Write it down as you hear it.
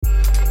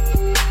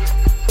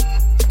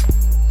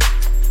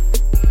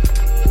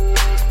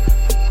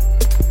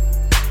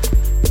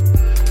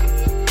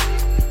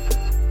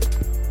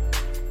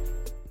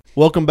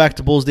Welcome back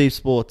to Balls Deep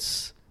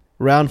Sports.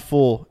 Round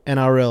 4,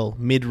 NRL,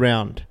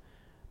 mid-round.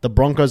 The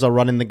Broncos are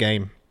running the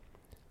game.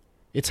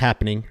 It's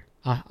happening.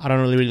 I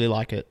don't really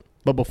like it.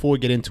 But before we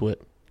get into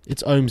it,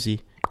 it's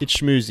Ohmsy, it's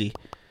schmoozy.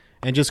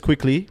 And just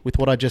quickly, with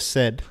what I just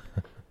said,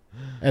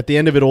 at the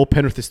end of it all,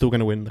 Penrith is still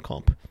going to win the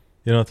comp.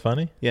 You know what's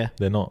funny? Yeah.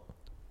 They're not.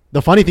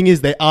 The funny thing is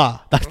they are.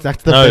 That's the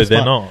best part. No,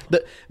 they're not.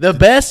 The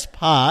best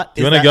part is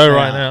you want to go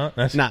right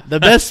now? Nah,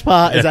 the best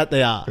part is that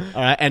they are.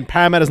 All right, and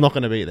Parramatta's not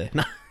going to be there.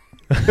 No.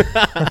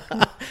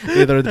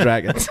 Neither are the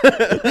Dragons.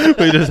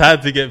 We just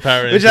had to get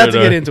Parramatta. We just had to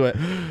get into it.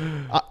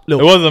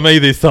 Look, it wasn't me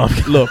this time.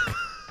 Look,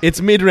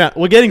 it's mid-round.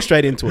 We're getting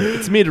straight into it.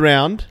 It's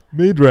mid-round.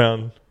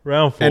 Mid-round.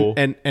 Round 4.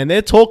 And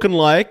they're talking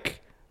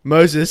like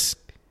Moses.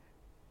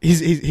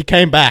 He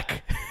came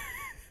back.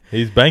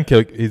 His bank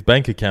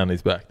account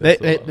is back.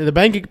 The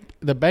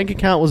bank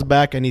account was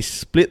back, and he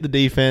split the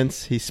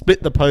defense. He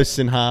split the posts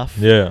in half.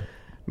 Yeah,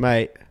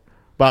 mate.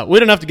 But we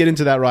don't have to get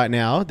into that right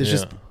now. There's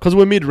just because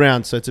we're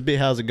mid-round, so it's a bit.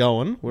 How's it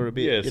going? We're a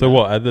bit. Yeah. So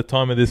what? At the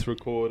time of this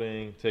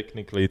recording,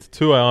 technically it's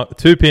 2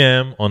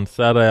 p.m. on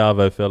Saturday,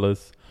 Arvo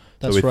fellas.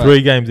 That's so we're right.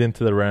 3 games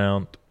into the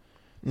round.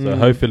 So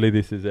hopefully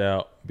this is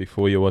out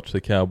before you watch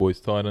the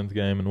Cowboys-Titans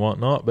game and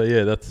whatnot. But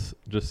yeah, that's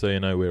just so you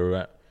know where we're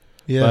at.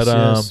 Yes,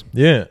 but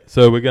yeah,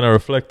 so we're going to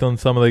reflect on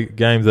some of the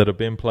games that have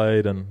been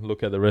played and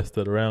look at the rest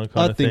of the round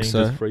kind of thing.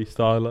 So. Just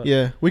freestyle it.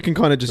 Yeah, we can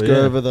kind of just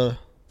go over the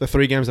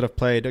 3 games that I've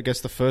played. I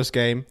guess the first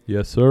game,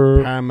 yes,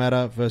 sir,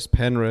 Parramatta versus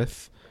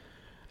Penrith.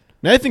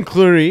 Nathan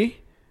Cleary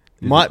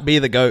might be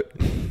the GOAT.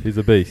 He's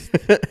a beast.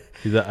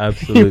 He's an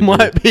absolute. He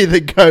might be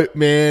the GOAT,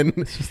 man.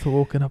 It's just a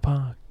walk in a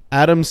park.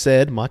 Adam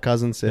said, my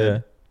cousin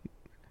said,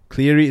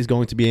 Cleary is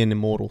going to be an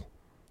immortal.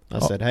 I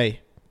said,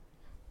 hey,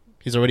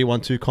 he's already won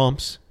 2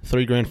 comps,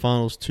 3 grand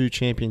finals, 2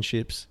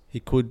 championships.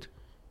 He could,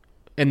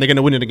 and they're going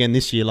to win it again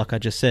this year, like I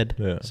just said.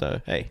 Yeah.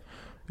 So, hey.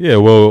 Yeah,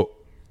 well,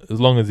 as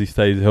long as he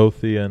stays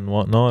healthy and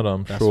whatnot,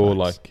 I'm sure,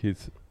 facts. like,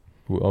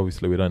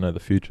 obviously we don't know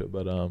the future,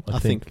 but I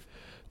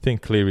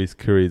think Cleary's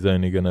career is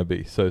only going to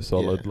be so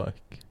solid. Yeah.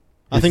 Like,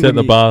 I think set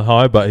the bar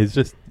high, but he's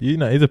just,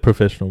 he's a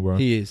professional, bro.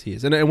 He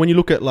is. And when you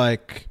look at,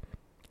 like,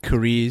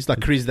 careers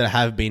that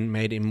have been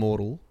made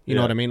immortal, you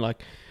know what I mean?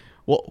 Like,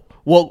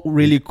 what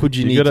really could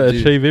you need to do? You got to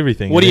achieve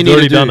everything. What do you need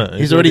to do? Done it.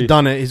 He's already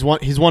done it. He's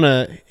won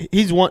a 25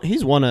 years old.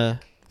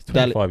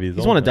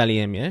 He's won a Dally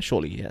M, yeah?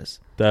 Surely he has.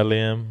 Dally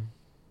M.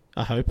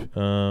 I hope.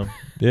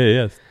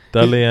 Yes.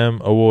 Dally M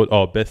award.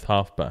 Oh, best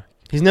halfback.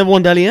 He's never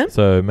won Dally M?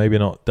 So maybe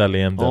not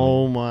Dally M.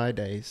 Oh, my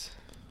days.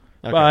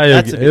 Okay,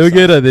 but he'll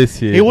get it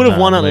this year. He would have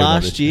won it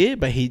last year,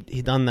 but he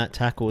done that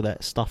tackle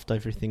that stuffed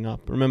everything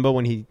up. Remember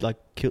when he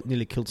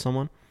nearly killed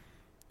someone?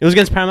 It was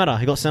against Parramatta.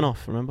 He got sent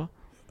off, remember?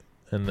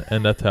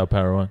 And that's how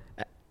Para won.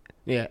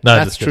 Yeah, no,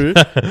 that's true.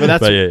 But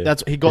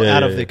that's he got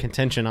out of the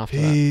contention after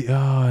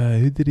that.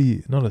 Who did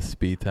he? Not a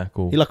speed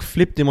tackle. He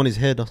flipped him on his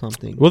head or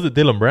something. Was it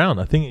Dylan Brown?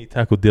 I think he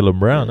tackled Dylan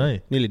Brown.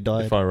 Nearly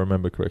died, if I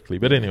remember correctly.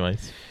 But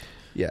anyways,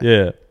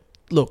 yeah.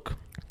 Look,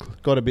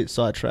 got a bit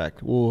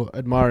sidetracked. We're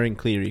admiring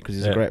Cleary because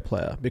he's a great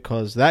player.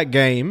 Because that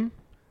game,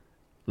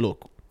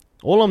 look,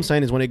 all I'm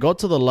saying is when it got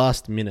to the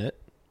last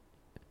minute,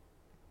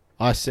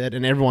 I said,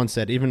 and everyone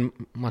said, even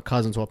my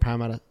cousins who are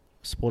Parramatta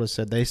supporters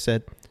said, they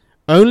said,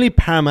 only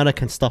Parramatta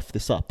can stuff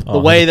this up the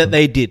way that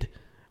they did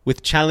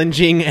with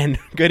challenging and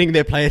getting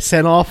their players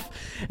sent off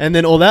and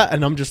then all that.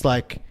 And I'm just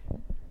like,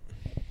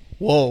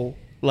 whoa,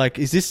 like,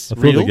 is this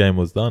real? I thought the game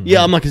was done. Yeah,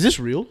 man. I'm like, is this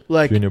real?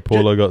 Like, Junior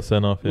Paulo got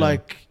sent off. Yeah.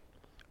 Like,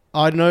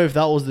 I don't know if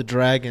that was the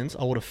Dragons,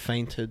 I would have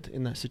fainted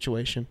in that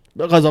situation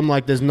because I'm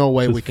like, there's no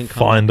way we can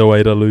find a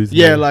way to lose.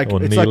 Yeah, like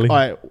it's nearly.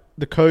 Like,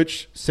 the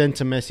coach sent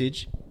a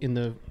message in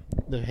the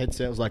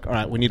headset. It was like, all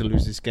right, we need to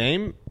lose this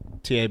game.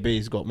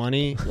 TAB's got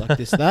money, like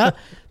this, that.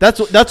 That's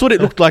what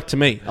it looked like to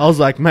me. I was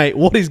like, mate,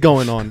 what is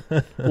going on?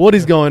 What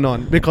is going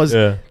on? Because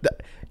I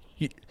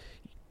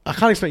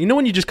can't explain. You know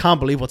when you just can't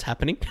believe what's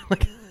happening?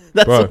 Like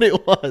that's what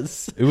it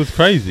was. It was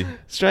crazy.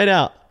 Straight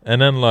out.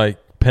 And then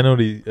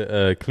penalty,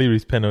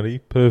 Cleary's penalty,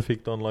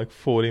 perfect on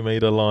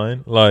 40-meter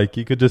line. Like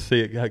you could just see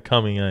it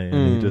coming,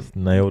 and he just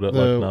nailed it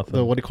like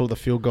nothing. What do you call it, the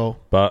field goal?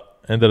 But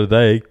end of the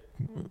day,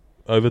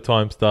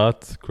 overtime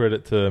starts.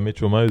 Credit to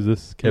Mitchell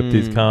Moses, kept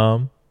his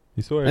calm.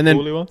 You saw how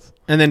cool he was?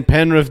 And then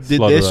Penrith did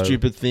their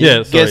stupid thing.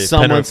 Yeah, get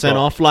someone Penrith sent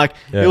off.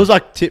 It was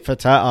like tit for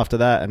tat after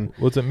that. And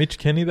was it Mitch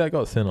Kenny that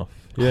got sent off?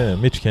 Yeah,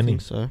 Mitch Kenny. I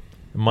think so.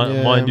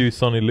 Mind you,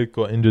 Sonny Luke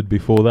got injured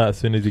before that as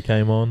soon as he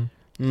came on.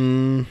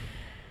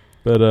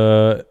 But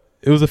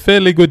it was a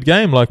fairly good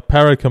game.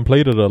 Para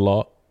completed a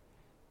lot.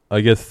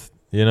 I guess,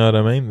 you know what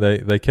I mean?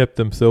 They kept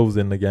themselves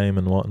in the game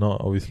and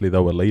whatnot. Obviously, they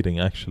were leading,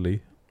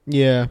 actually.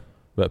 Yeah.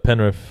 But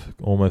Penrith,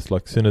 almost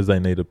as soon as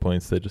they needed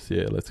points, they just,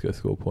 let's go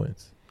score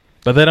points.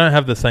 But they don't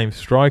have the same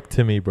strike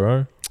to me,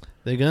 bro.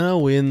 They're going to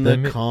win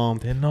the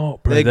comp. They're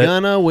not, bro. They're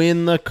going to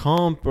win the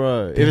comp,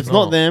 bro. If it's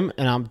not them,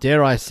 and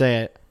dare I say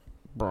it,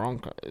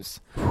 Broncos.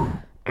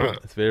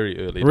 It's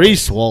very early.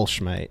 Reece Walsh,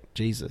 mate.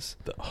 Jesus.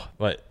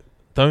 Wait,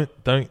 don't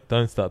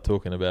start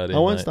talking about it. I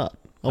won't start.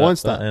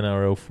 That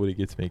NRL footy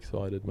gets me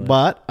excited, mate.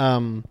 But,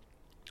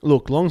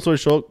 look, long story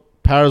short,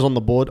 Para's on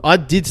the board. I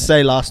did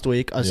say last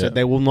week, I said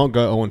they will not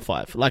go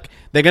 0-5. Like,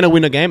 they're going to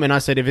win a game, and I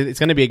said if it's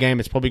going to be a game,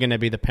 it's probably going to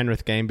be the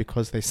Penrith game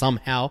because they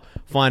somehow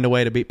find a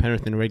way to beat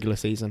Penrith in the regular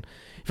season.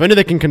 If only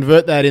they can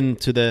convert that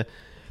into the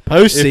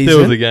postseason. If there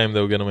was a game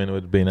they were going to win, it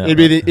would have been out.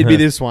 It'd be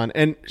this one.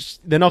 And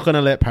they're not going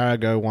to let Para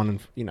go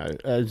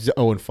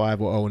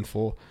 0-5 or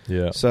 0-4.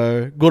 Yeah.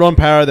 So, good on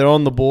Para. They're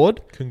on the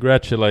board.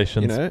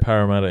 Congratulations,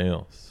 Parramatta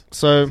Eels.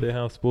 So, see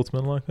how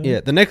sportsmen like it? Yeah,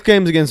 the next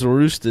game's against the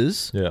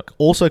Roosters. Yeah.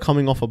 Also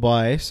coming off a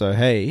bye, so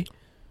hey.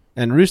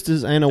 And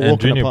Roosters ain't a walk in the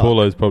park. And Junior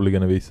Paulo is probably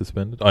going to be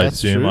suspended. I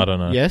assume. True. I don't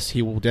know. Yes,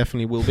 he will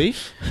definitely will be.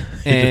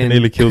 And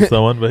nearly killed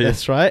someone, but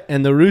that's right.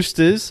 And the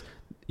Roosters,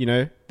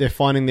 they're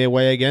finding their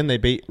way again. They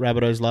beat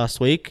Rabbitohs last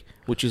week,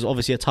 which is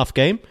obviously a tough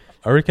game.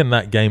 I reckon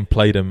that game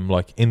played them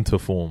into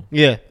form.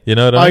 Yeah. You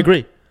know what I mean? I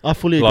agree. I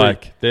fully agree.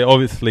 Like, they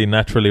obviously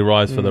naturally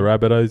rise for the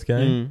Rabbitohs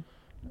game.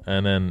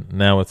 And then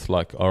now it's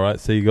like, all right,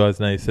 see you guys,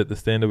 now you set the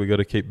standard. We got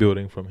to keep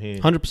building from here.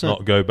 100%.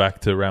 Not go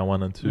back to round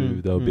 1 and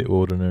 2. They were a bit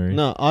ordinary.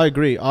 No, I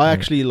agree. I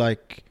actually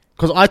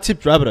because I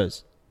tipped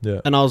Rabbitohs.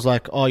 Yeah. And I was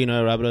like,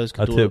 Rabbitohs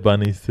can do it. I tipped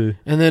Bunnies too.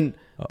 And then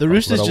the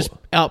Roosters just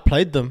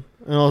outplayed them.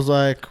 And I was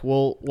like,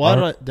 well, why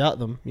did I doubt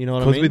them? You know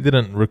what I mean? Because we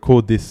didn't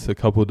record this a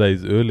couple of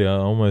days earlier. I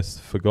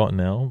almost forgot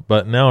now.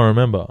 But now I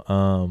remember.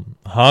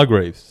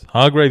 Hargreaves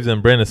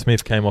and Brandon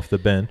Smith came off the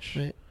bench.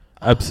 Right.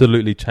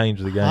 Absolutely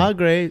changed the game.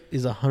 Hargrave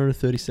is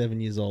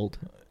 137 years old.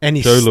 And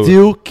he's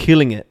still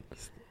killing it.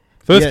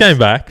 First game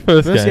back.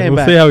 We'll see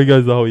how he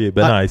goes the whole year.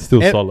 But no, he's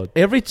still solid.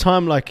 Every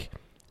time,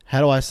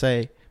 how do I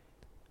say?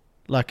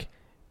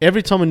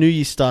 Every time a new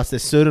year starts,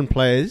 there's certain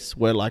players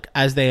where,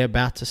 as they're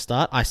about to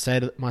start, I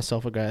say to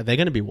myself, okay, are they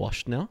going to be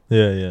washed now?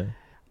 Yeah.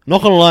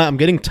 Not going to lie, I'm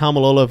getting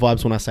Tamalolo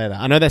vibes when I say that.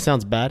 I know that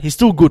sounds bad. He's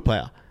still a good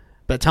player.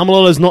 But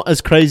Tamalolo's not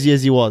as crazy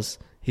as he was.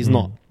 He's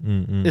not.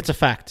 It's a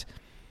fact.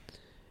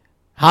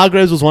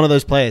 Hargreaves was one of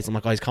those players. I'm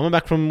like, he's coming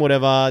back from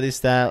whatever, this,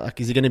 that.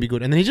 Is he going to be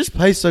good? And then he just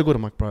plays so good.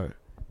 I'm like, bro,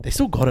 they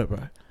still got it,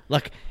 bro.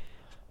 I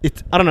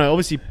don't know.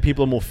 Obviously,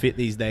 people are more fit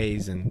these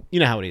days, and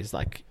you know how it is.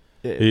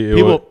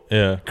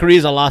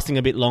 Careers are lasting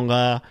a bit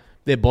longer.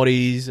 Their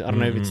bodies, I don't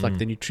know if it's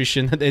the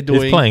nutrition that they're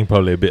doing. He's playing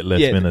probably a bit less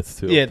minutes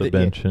too off the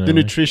bench. The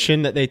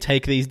nutrition that they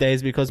take these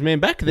days, because man,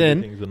 back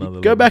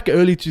then, go back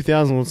early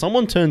 2000s when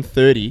someone turned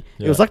 30,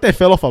 it was like they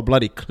fell off a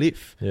bloody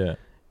cliff. Yeah.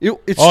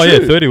 It's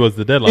true. 30 was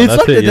the deadline.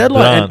 It's the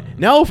deadline. And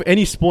now, for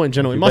any sport in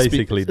general, it must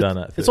basically be done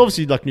at 30. It's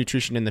obviously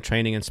nutrition and the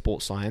training and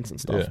sports science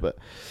and stuff. Yeah.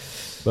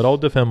 But I'll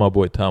defend my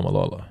boy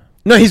Tamalolo.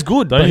 No, he's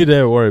good. Don't you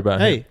dare worry about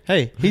him.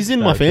 Hey, he's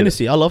in my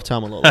fantasy. I love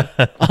Tamalolo.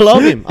 I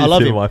love him. I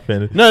love him. My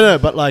fantasy. No,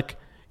 but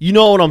you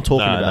know what I'm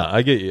talking about. No,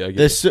 I get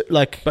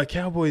you. But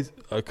Cowboys,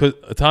 because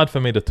it's hard for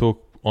me to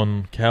talk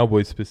on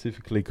Cowboys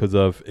specifically because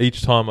of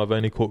each time I've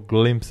only caught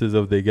glimpses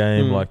of their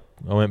game. Like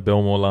I went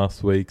Belmore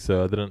last week,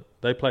 so I didn't.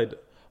 They played.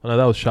 I know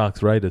that was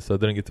Sharks Raiders, so I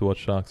didn't get to watch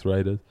Sharks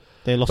Raiders.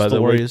 They lost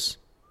the Warriors.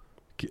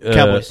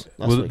 Cowboys.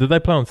 Did they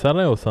play on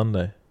Saturday or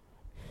Sunday?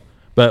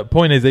 But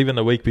point is, even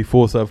the week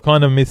before, so I've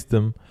kind of missed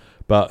them.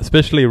 But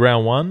especially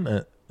round 1,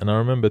 and I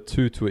remember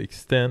 2 to an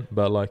extent.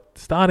 But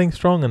starting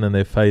strong, and then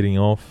they're fading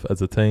off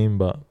as a team.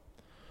 But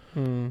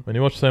when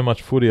you watch so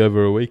much footy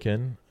over a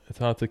weekend, it's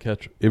hard to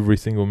catch every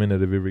single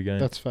minute of every game.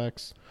 That's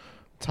facts.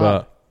 It's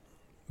hard.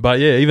 But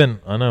yeah,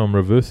 even, I know I'm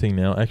reversing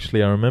now.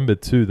 Actually, I remember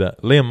too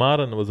that Liam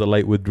Martin was a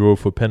late withdrawal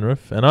for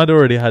Penrith. And I'd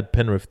already had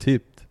Penrith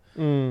tipped.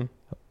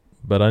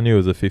 But I knew it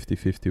was a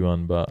 50-50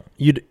 one. But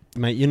you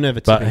never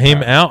tipped. But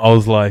him out, I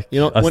was like,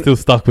 I still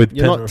stuck with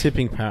Penrith. You're not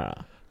tipping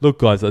Para. Look,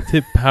 guys, I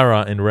tipped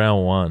Para in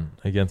round 1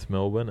 against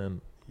Melbourne.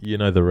 And you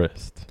know the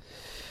rest.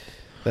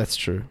 That's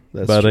true.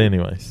 But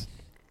anyways.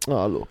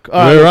 Oh, look.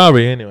 Where are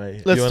we anyway?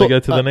 Do you want to go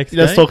to the next game?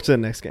 Let's talk to the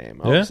next game.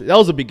 Yeah? That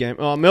was a big game.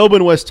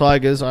 Melbourne West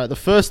Tigers. All right, the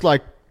first,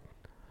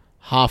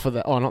 half of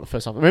that. Oh, not the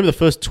first half. Maybe the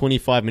first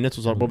 25 minutes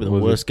was probably the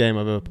worst game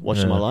I've ever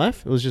watched in my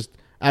life. It was just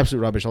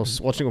absolute rubbish. I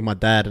was watching it with my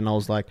dad, and I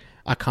was like,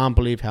 I can't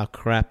believe how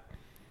crap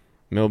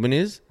Melbourne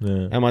is.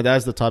 Yeah. And my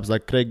dad's the type's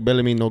like, Craig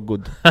Bellamy, no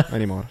good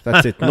anymore.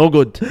 That's it. No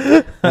good.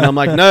 And I'm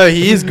like, no,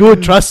 he is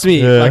good. Trust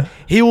me. Yeah.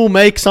 He will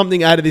make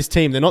something out of this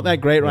team. They're not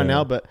that great right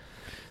now, but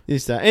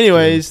this, that.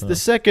 Anyways, the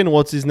second,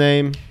 what's his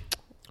name?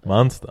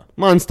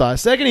 Munster.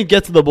 Second, he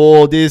gets to the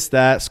ball, this,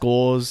 that,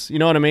 scores. You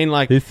know what I mean?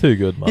 He's too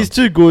good, man. He's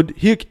too good.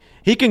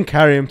 He can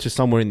carry him to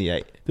somewhere in the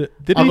 8.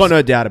 I've got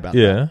no doubt about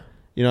that.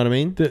 You know what I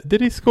mean? Did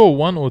he score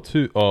 1 or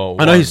 2? Oh,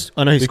 I know he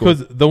scored.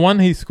 Because the one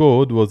he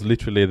scored was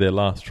literally their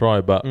last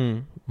try. But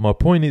my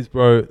point is,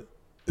 bro,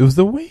 it was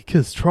the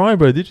weakest try,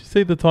 bro. Did you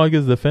see the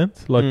Tigers'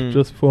 defense?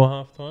 Just for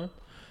half time?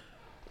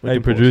 Hey,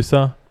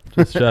 producer.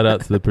 Just shout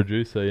out to the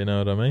producer, you know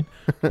what I mean?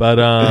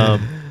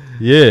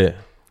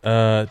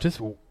 But, just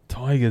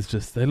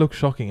Tigers, they look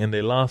shocking. And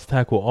their last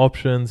tackle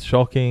options,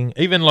 shocking.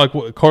 Even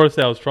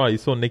Coruscant's try, you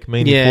saw Nick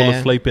Meaney fall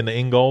asleep in the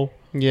in goal.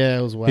 Yeah,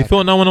 it was whack. He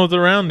thought no one was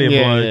around him.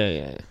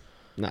 Yeah.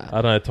 Nah.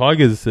 I don't know.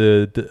 Tigers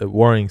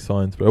worrying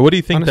signs, bro. What do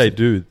you think they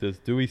do?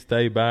 Do we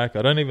stay back?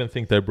 I don't even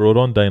think they brought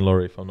on Dane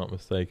Laurie, if I'm not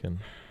mistaken.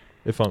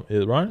 If I'm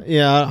right?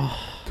 Yeah.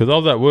 Because I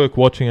was at work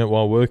watching it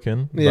while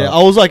working. Yeah,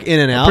 I was like in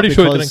and out. I'm pretty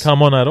sure it didn't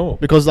come on at all.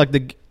 Because I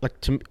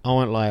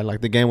won't lie,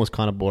 like the game was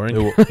kind of boring.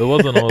 It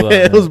wasn't all that.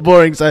 It was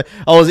boring, so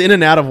I was in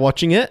and out of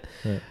watching it.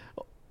 Yeah.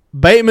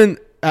 Bateman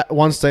at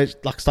one stage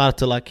started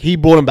to he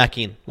brought him back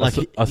in. I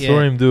saw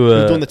him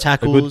do doing the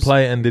tackles. A good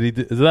play, and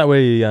is that where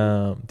he?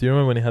 Do you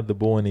remember when he had the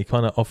ball and he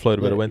kind of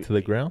offloaded, but it went to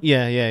the ground?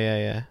 Yeah.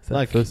 Is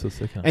that first or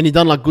second? And he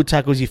done good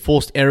tackles. He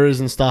forced errors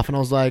and stuff, and I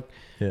was like,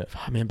 yeah,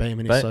 man,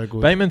 Bateman is so good.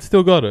 Bateman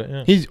still got it.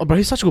 Yeah. He's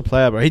such a good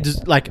player, bro. He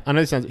just I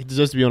know he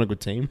deserves to be on a good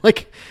team.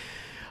 They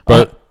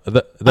got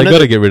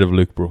to get rid of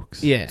Luke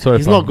Brooks. Yeah, sorry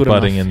he's if not I'm good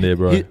butting enough. in there,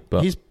 bro.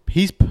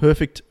 He's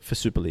perfect for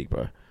Super League,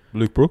 bro.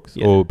 Luke Brooks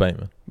or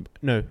Bateman?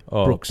 No,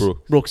 Brooks.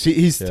 Brooks.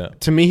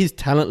 To me, his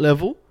talent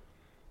level,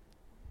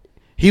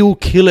 he will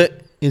kill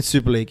it in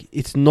Super League.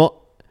 It's not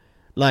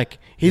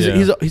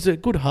he's a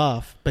good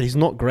half, but he's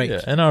not great. Yeah,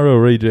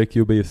 NRL reject,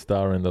 you'll be a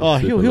star in the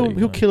Super League,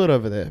 he'll kill it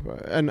over there,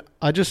 bro. And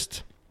I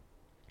just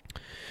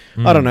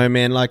I don't know,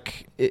 man.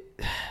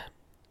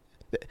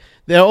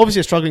 They're obviously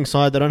a struggling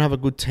side. They don't have a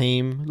good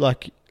team.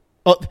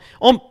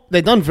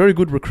 They've done very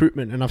good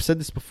recruitment, and I've said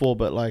this before,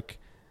 but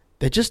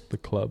they're just the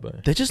club.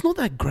 They're just not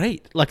that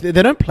great. They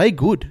don't play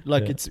good.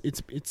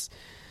 It's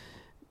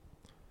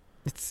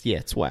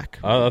whack.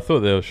 I thought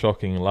they were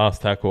shocking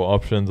last tackle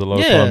options. A lot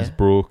of times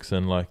Brooks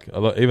and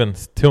even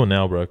till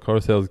now, bro.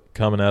 Carousel's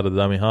coming out of the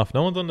dummy half.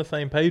 No one's on the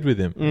same page with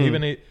him.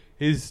 Even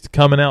he's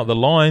coming out the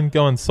line,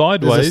 going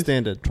sideways, there's a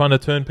standard, trying to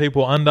turn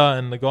people under,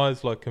 and the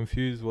guys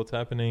confused what's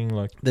happening.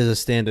 There's a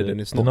standard, and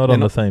it's not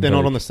on the same. They're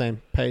not on the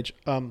same page.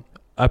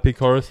 Appy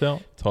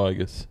Carousel,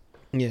 Tigers.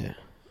 Yeah.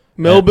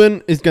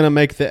 Melbourne is going to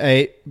make the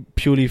 8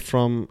 purely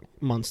from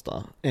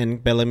Munster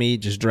and Bellamy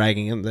just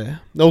dragging him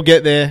there. They'll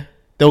get there.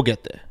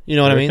 You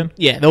know what I mean?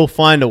 Yeah, they'll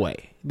find a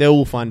way. They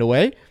will find a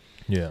way.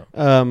 Yeah.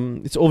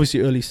 It's obviously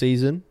early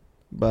season,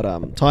 but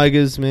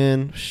Tigers,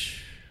 man.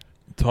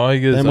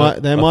 Tigers, I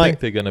think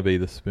they're going to be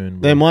the spoon.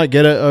 Bro. They might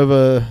get it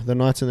over the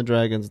Knights and the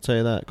Dragons, I'll tell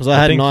you that. Because I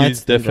had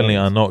Knights. You definitely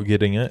are not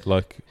getting it.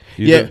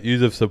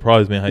 You have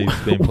surprised me how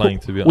you've been playing,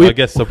 to be honest. I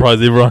guess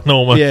surprised everyone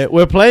almost. Yeah,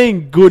 we're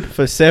playing good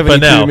for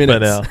 72 minutes. For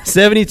now.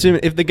 72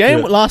 minutes. If the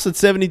game lasted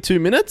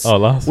 72 minutes,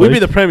 we'd be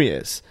the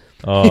premiers.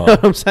 Oh, you know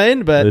what I'm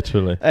saying? But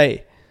literally.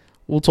 Hey,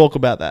 we'll talk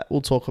about that.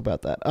 But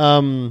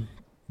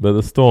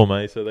the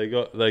Storm, so they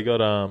got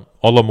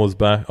Olam was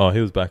back. Oh, he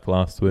was back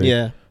last week.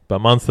 Yeah. But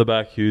Munster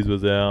back, Hughes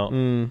was out.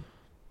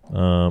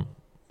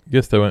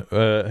 Guess they went.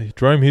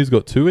 Jerome Hughes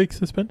got 2 weeks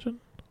suspension.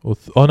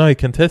 No, he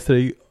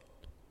contested.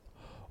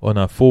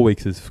 4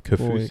 weeks is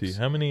Kafusi.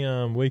 How many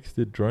weeks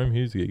did Jerome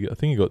Hughes get? I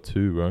think he got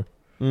 2, bro.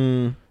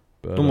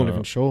 But, I'm not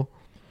even sure.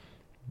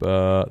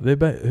 But they're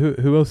back.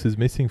 Who else is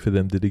missing for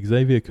them? Did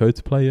Xavier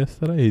Coates play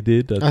yesterday? He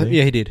did. I think.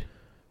 Yeah, he did.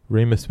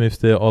 Remus Smith's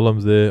there.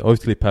 Olam's there.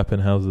 Obviously,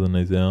 Pappenhausen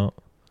is out.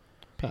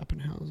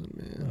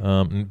 Pappenhausen,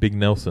 man. Big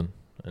Nelson,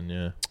 and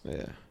yeah.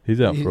 He's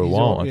out for a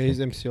while. His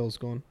MCL's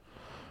gone.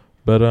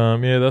 But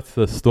that's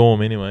the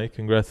Storm anyway.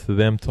 Congrats to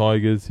them,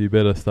 Tigers. You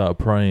better start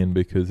praying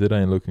because it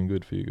ain't looking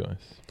good for you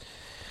guys.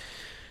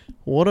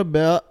 What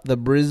about the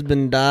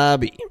Brisbane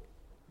Derby?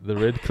 The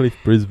Redcliffe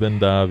Brisbane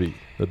Derby.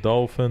 The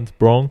Dolphins,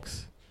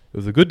 Bronx. It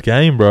was a good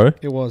game, bro.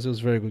 It was a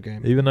very good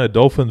game. Even though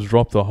Dolphins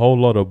dropped a whole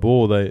lot of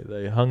ball,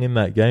 they hung in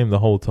that game the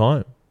whole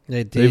time.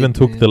 They did. They even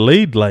took the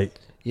lead late.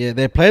 Yeah,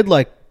 they played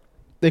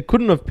they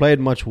couldn't have played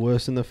much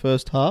worse in the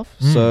first half.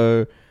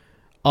 So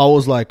I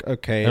was like,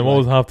 okay. And what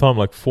was halftime?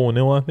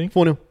 4-0, I think?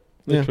 4-0.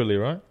 Literally,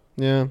 right?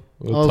 Yeah.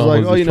 I was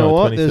like, you know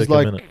what? There's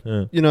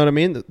you know what I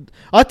mean?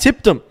 I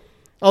tipped them.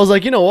 I was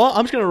like, you know what?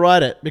 I'm just going to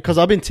ride it because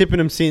I've been tipping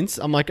them since.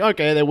 I'm like,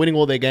 okay, they're winning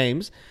all their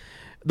games.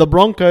 The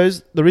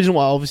Broncos, the reason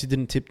why I obviously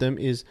didn't tip them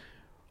is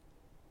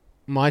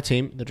my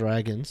team, the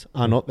Dragons,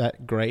 are not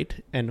that great.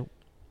 And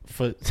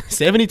for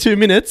 72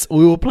 minutes,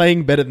 we were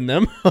playing better than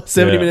them.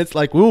 70 minutes,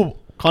 we were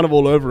kind of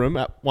all over them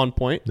at one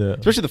point,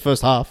 especially the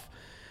first half.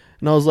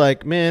 And I was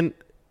like, man,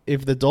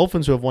 if the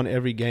Dolphins, who have won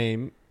every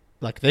game,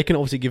 they can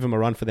obviously give them a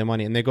run for their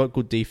money, and they got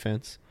good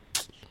defense.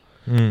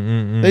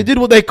 They did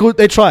what they could.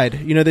 They tried.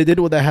 They did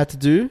what they had to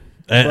do.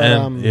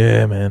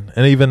 Yeah, man.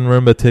 And even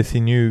remember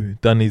Tessie New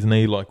done his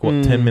knee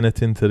 10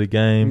 minutes into the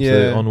game.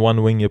 Yeah. So on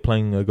one wing, you're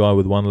playing a guy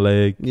with one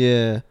leg.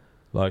 Yeah.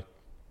 It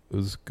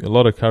was a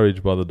lot of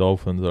courage by the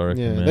Dolphins, I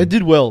reckon, man. They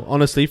did well,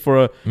 honestly,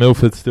 for a...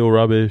 Milford's still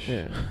rubbish.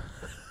 Yeah.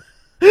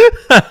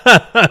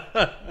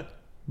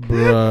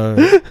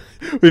 Bro.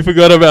 We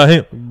forgot about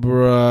him.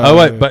 Bro. Oh,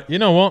 wait, but you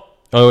know what?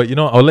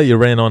 I'll let you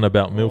rant on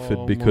about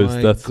Milford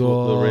because that's the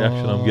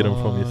reaction I'm getting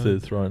from you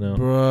sis right now.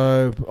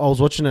 Bro, I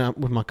was watching it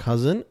with my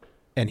cousin,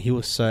 and he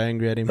was so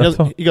angry at him.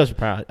 He goes for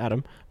power at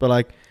him,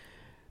 but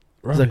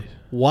why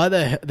why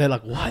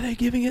are they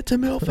giving it to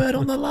Milford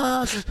on the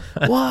last?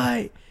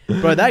 Why,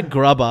 bro? That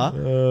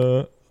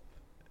grubber.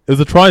 It was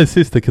a try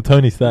assist to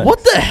Katoni Stacks.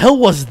 What the hell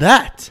was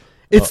that?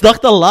 It's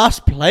the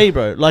last play,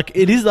 bro.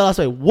 It is the last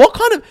play. What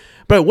kind of...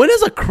 Bro, when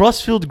has a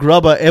crossfield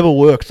grubber ever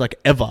worked?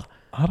 Ever?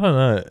 I don't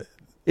know.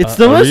 It's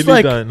the most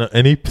really don't know.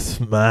 And he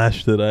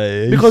smashed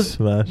today.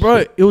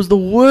 Bro, it was the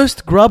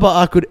worst grubber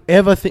I could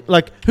ever think.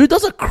 Like, who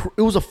does it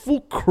was a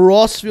full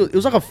crossfield. It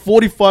was like a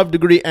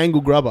 45-degree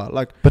angle grubber.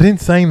 Like, but in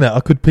saying that,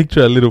 I could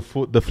picture a little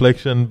foot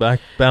deflection,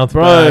 bounce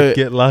back,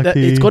 get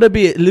lucky. It's got to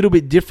be a little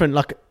bit different.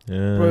 Like,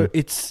 yeah. bro,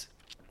 it's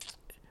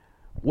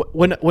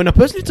when a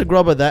person hits a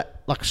grubber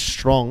that like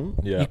strong,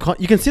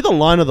 you can see the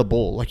line of the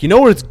ball. Like, you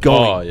know where it's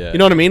going. Oh, yeah. You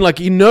know what I mean? Like,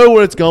 you know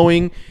where it's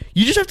going.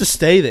 You just have to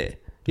stay there.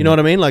 You know what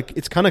I mean? Like,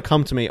 it's kind of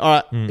come to me. All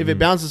right, if it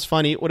bounces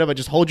funny, whatever,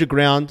 just hold your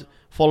ground,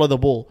 follow the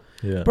ball.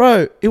 Yeah.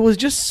 Bro, it was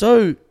just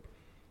so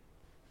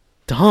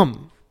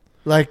dumb.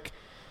 Like,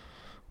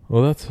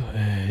 well, that's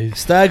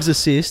Stag's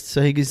assist,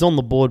 so he's on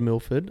the board,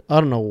 Milford.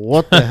 I don't know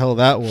what the hell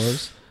that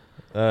was.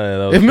 That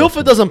was if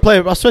Milford doesn't play,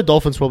 I swear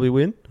Dolphins probably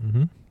win.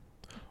 Mm-hmm.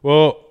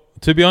 Well,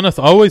 to be honest,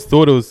 I always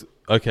thought it was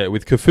okay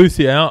with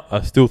Kaufusi out.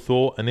 I still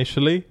thought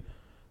initially,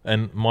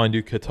 and mind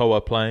you,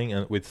 Katoa playing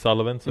and with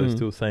Sullivan, so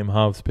still same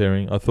halves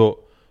pairing. I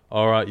thought,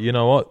 all right, you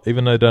know what?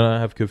 Even though they don't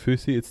have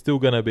Kaufusi, it's still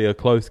going to be a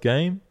close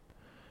game.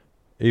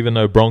 Even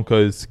though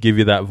Broncos give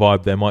you that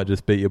vibe, they might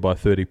just beat you by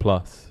 30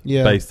 plus,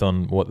 based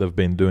on what they've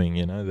been doing.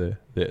 You know,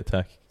 their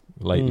attack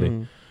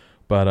lately.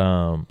 But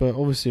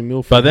obviously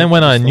Milford. But then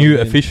when I knew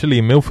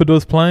officially Milford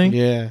was playing,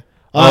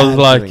 I was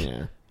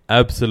like,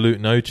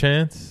 absolute no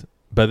chance.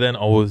 But then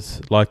I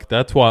was like,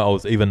 that's why I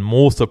was even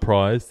more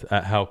surprised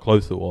at how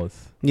close it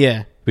was.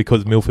 Yeah,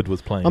 because Milford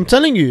was playing. I'm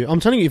telling you,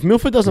 if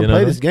Milford doesn't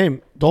play this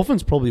game,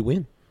 Dolphins probably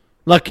win.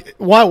 Like,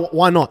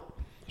 why not?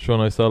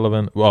 Sean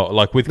O'Sullivan. Well,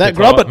 like with that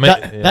grubber,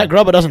 that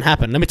grubber doesn't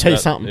happen. Let me tell you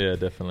something. Yeah,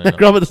 definitely. That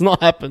grubber does not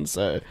happen.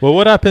 So, well,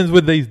 what happens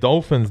with these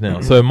Dolphins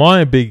now? So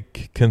my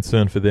big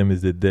concern for them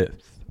is their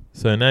depth.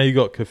 So now you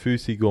got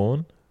Kaufusi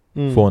gone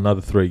for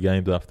another 3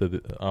 games after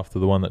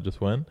the one that just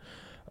went.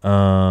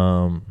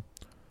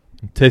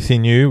 Tessie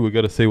New, we've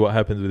got to see what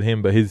happens with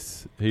him, but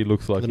he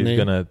looks like he's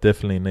going to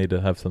definitely need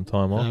to have some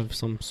time off. Have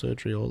some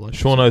surgery or like.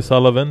 Sean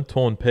O'Sullivan,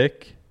 torn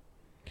pec.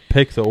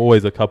 Pecs are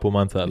always a couple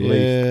months at least.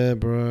 Yeah,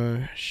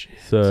 bro. Shit.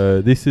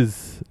 So this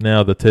is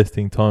now the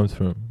testing times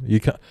for him. You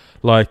can't,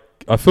 like,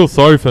 I feel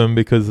sorry for him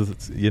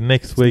because your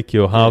next week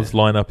your halves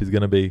lineup is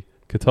going to be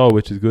Katoa,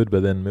 which is good,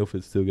 but then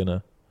Milford's still going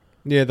to.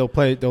 Yeah, they'll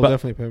play. They'll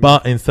definitely play.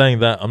 But in saying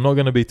that, I'm not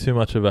going to be too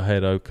much of a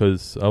hater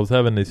because I was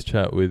having this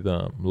chat with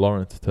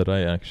Lawrence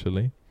today,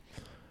 actually,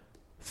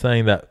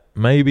 saying that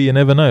maybe you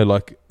never know.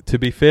 Like, to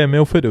be fair,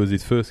 Milford, it was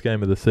his first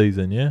game of the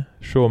season, yeah?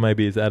 Sure,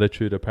 maybe his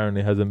attitude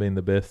apparently hasn't been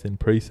the best in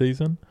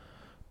pre-season,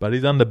 but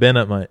he's under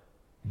Bennett, mate.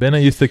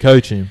 Bennett used to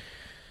coach him.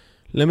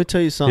 Let me tell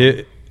you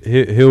something.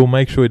 He'll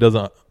make sure he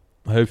doesn't,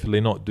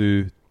 hopefully not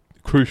do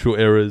crucial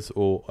errors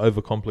or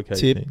overcomplicate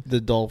things. The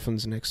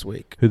Dolphins next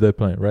week. Who they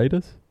playing?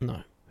 Raiders?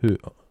 No. Who?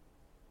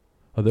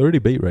 Oh, they already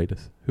beat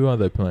Raiders. Who are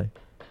they playing?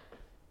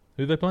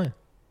 Who are they playing?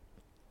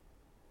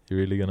 You're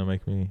really going to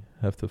make me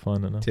have to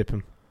find it now? Tip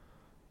him.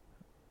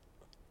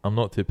 I'm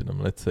not tipping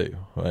them. Let's see.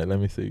 Wait, let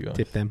me see, guys.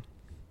 Tip them.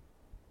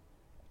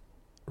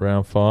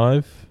 Round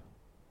 5.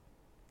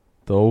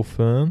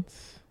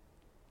 Dolphins.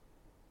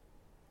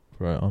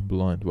 Right, I'm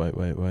blind.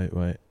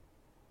 Wait.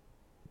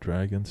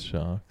 Dragons,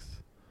 Sharks.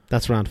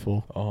 That's round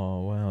 4.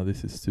 Oh, wow.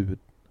 This is stupid.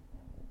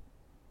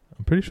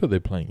 I'm pretty sure they're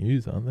playing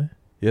yous, aren't they?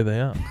 Yeah, they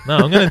are. No,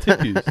 I'm going to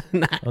tip yous.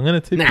 I'm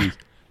going to tip yous.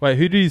 Wait,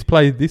 who do you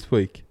play this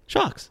week?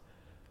 Sharks.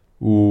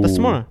 Ooh. That's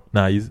tomorrow.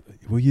 Nah,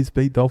 will you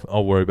beat Dolphins?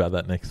 I'll worry about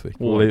that next week.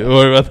 Worry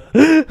about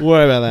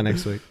that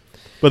next week.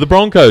 But the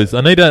Broncos,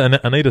 I need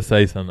to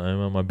say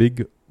something. My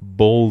big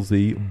balls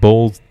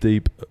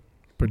deep,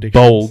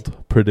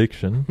 bold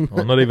prediction.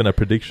 Well, not even a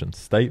prediction,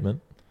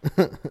 statement.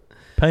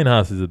 Payne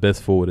Haas is the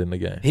best forward in the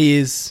game. He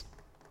is.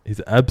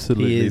 He's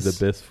absolutely the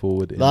best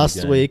forward in the game.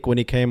 Last week when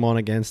he came on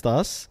against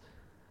us,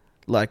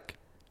 like,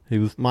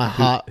 my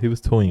heart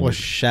was toying. Was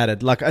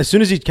shattered. Like, as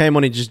soon as he came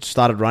on, he just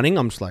started running.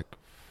 I'm just like,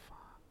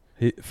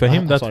 for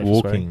him, that's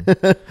walking.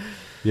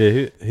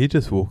 Yeah, he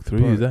just walked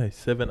through his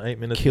 7-8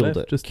 minutes killed left.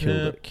 It. Just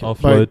killed it.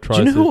 Offload, do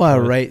you know who I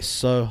rate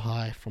so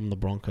high from the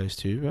Broncos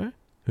too,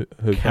 bro?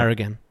 Who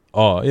Carrigan.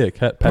 Oh, yeah,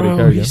 Paddy bro,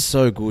 Carrigan. He's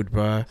so good,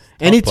 bro.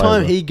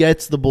 Anytime he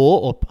gets the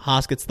ball or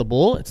Haas gets the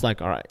ball, it's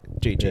like, all right,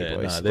 GG,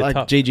 boys. Like,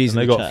 tough. GG's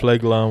and in they the got chat.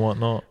 Flegler and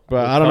whatnot.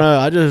 Bro, I don't know.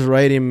 I just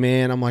rate him,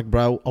 man. I'm like,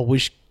 bro, I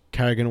wish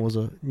Carrigan was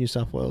a New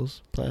South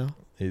Wales player.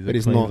 But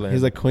he's not.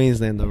 He's a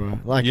Queenslander, bro.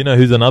 Like, you know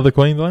who's another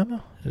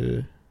Queenslander?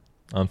 Who?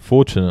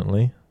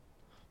 Unfortunately,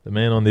 the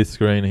man on this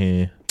screen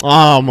here.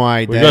 Oh,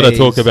 my days. We've got to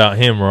talk about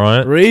him,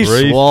 right?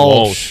 Reece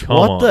Walsh.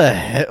 What the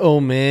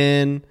hell,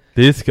 man?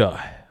 This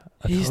guy.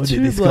 He's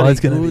this guy's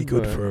going to be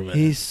good for a minute.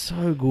 He's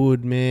so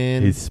good,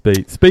 man. His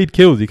speed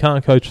kills. You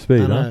can't coach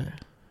speed, right?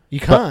 You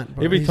can't.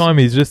 Bro. Every time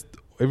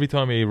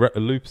he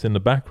loops in the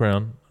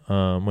background,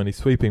 when he's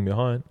sweeping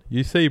behind,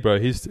 you see, bro,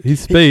 his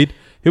speed.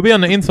 He'll be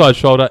on the inside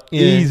shoulder,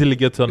 easily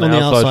gets on the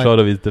outside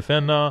shoulder of his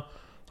defender.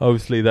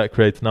 Obviously, that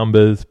creates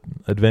numbers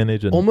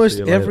advantage. And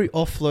almost every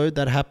offload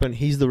that happened,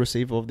 he's the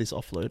receiver of this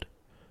offload.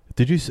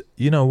 Did you?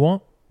 You know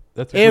what?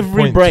 That's a every good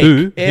point break.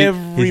 too.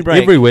 Every he's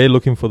break. Everywhere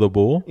looking for the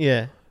ball.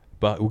 Yeah.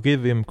 but we'll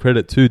give him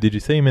credit too. Did you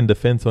see him in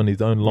defence on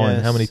his own line?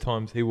 Yes. How many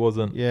times he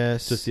wasn't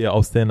Yes.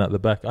 I'll stand at the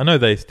back. I know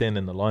they stand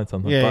in the line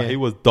sometimes, Yeah, but yeah. he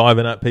was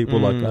diving at people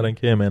like, I don't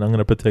care, man. I'm going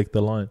to protect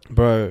the line.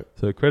 Bro,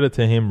 So credit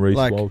to him, Reece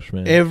like, Walsh,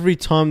 man. every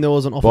time there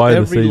was an offer, By the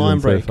every line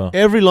season so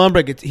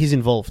break, far. he's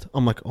involved.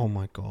 I'm like, oh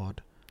my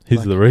God. He's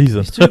like, the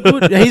reason. He's too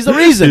good. He's the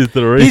reason. He's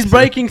the reason. He's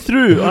breaking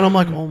through. And I'm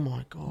like, oh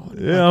my God.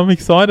 Yeah, I'm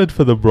excited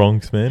for the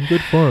Bronx, man.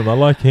 Good for him. I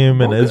like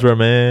him and Ezra,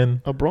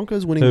 man. A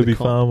Broncos winning Herbie the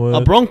comp. Farnworth,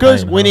 A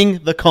Broncos Payne winning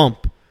the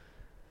comp.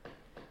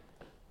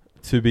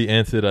 To be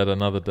answered at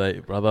another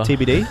date, brother.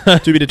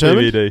 TBD. To be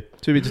determined. TBD.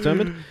 To be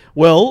determined.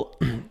 Well,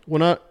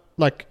 when I,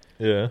 like...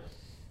 Yeah.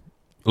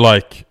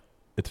 Like,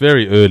 it's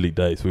very early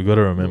days. We've got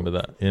to remember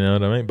that. You know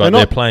what I mean? But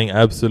they're playing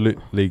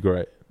absolutely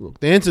great.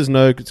 Look, the answer is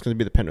no. It's going to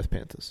be the Penrith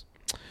Panthers.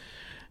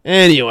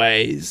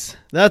 Anyways,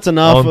 that's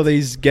enough of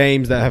these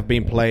games that have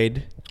been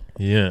played.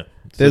 Yeah.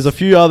 There's a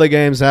few other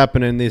games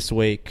happening this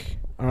week.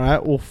 All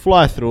right, we'll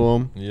fly through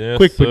them. Yes,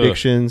 Quick sir.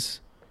 predictions.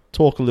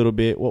 Talk a little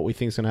bit what we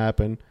think's going to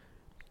happen.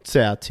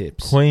 Say our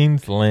tips.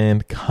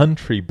 Queensland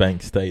Country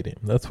Bank Stadium.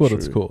 That's what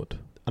it's True. called.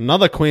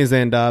 Another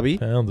Queensland derby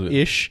Sounds of it.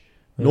 ish.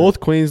 Yeah. North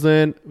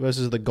Queensland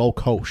versus the Gold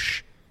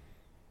Coast.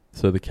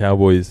 So the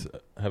Cowboys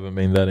haven't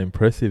been that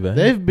impressive, eh?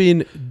 They've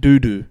been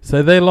doo-doo.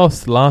 So they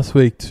lost last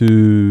week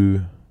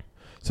to...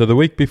 So the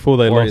week before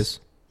they Warriors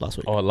lost... last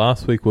week. Oh,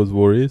 last week was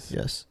Warriors.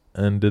 Yes.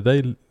 And did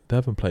they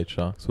haven't played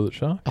Sharks? Was it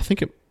Sharks? I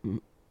think it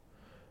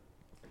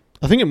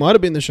might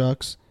have been the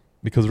Sharks.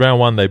 Because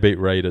round 1 they beat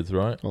Raiders,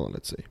 right? Hold on,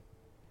 let's see.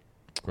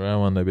 Round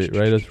 1 they beat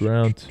Raiders.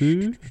 Round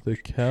 2 the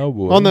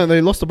Cowboys. Oh, no,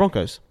 they lost the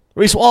Broncos.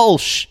 Reece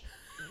Walsh.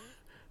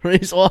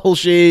 Reece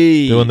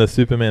Walshy. Doing the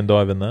Superman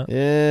dive in that.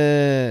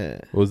 Yeah.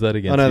 Or was that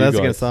against Oh, no, you that's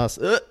guys? against us.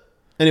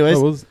 Anyways, No,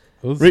 it was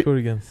the score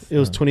against... it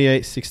was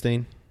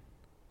 28-16.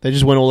 They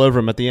just went all over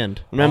him at the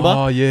end. Remember?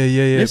 Oh,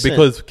 yeah. Listen.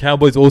 Because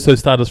Cowboys also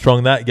started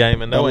strong that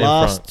game and they the were in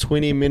last front.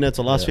 20 minutes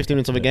or last 15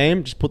 minutes of a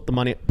game, just put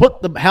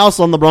the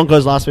house on the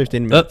Broncos last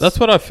 15 minutes. That's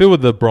what I feel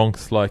with the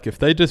Bronx. Like, if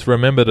they just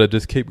remember to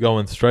just keep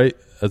going straight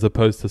as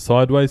opposed to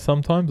sideways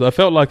sometimes. I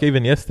felt like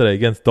even yesterday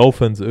against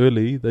Dolphins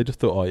early, they just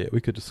thought, oh, yeah,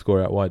 we could just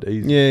score out wide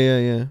easy.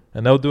 Yeah.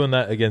 And they were doing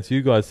that against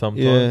you guys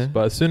sometimes. Yeah.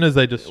 But as soon as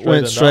they just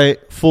Went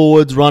straight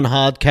forwards, run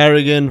hard.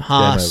 Carrigan,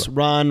 Haas, over.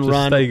 run.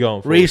 stay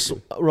going forward. Reece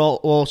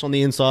Walsh on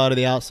the inside or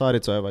the outside,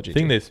 it's over. I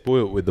think they're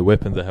spoiled with the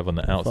weapons they have on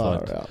the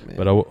outside. Far out, man.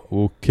 But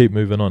we'll keep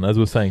moving on. As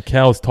we're saying,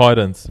 Cows,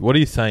 Titans. What are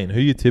you saying? Who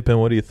are you tipping?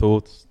 What are your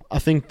thoughts? I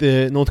think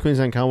the North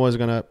Queensland Cowboys are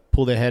going to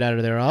pull their head out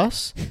of their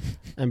ass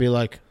and be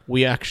like,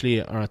 we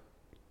actually are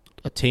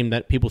a team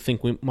that people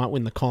think we might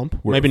win the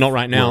comp. Maybe not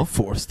right now. We're a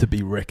force to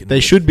be reckoned They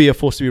with. should be a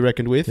force to be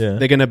reckoned with. Yeah.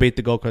 They're going to beat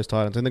the Gold Coast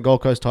Titans. And the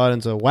Gold Coast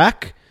Titans are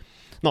whack.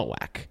 Not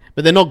whack,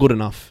 but they're not good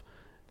enough.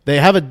 They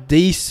have a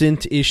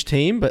decent-ish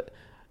team, but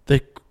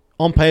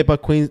on paper,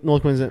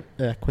 North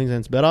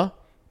Queensland's better.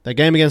 Their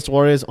game against the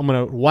Warriors, I'm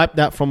going to wipe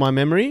that from my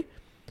memory.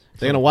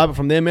 They're going to wipe it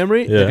from their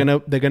memory. Yeah.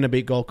 They're going to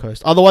beat Gold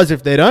Coast. Otherwise,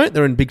 if they don't,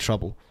 they're in big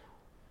trouble.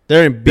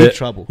 They're in big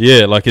trouble.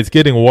 Yeah, like it's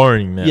getting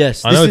worrying now.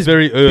 Yes, I know this it's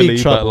very early, big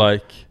but trouble.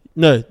 like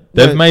No.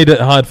 they've made it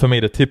hard for me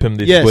to tip him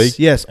this week.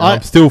 Yes, And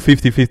I'm still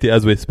 50-50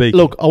 as we speak.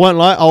 Look, I won't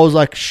lie. I was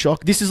like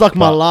shocked. This is like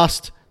my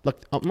last, like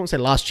I'm not going to say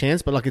last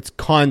chance, but like it's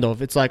kind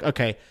of. It's like,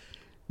 okay,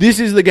 this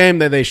is the game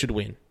that they should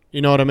win.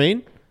 You know what I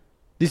mean?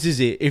 This is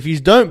it. If you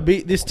don't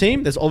beat this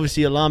team, there's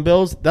obviously alarm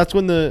bells. That's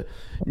when the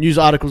news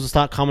articles will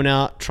start coming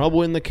out.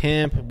 Trouble in the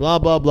camp, blah,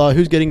 blah, blah.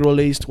 Who's getting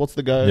released? What's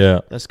the go? Yeah.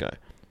 Let's go.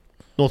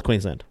 North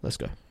Queensland. Let's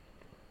go.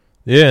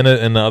 Yeah,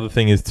 and the other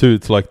thing is too,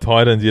 it's like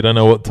Titans. You don't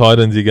know what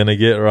Titans you're gonna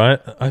get, right?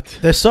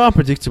 They're so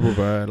unpredictable,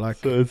 bro. Like,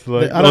 So it's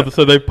like,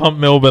 so they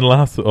pumped Melbourne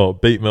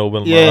beat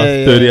Melbourne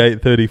last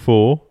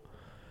 38-34.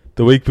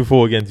 The week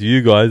before against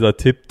you guys, I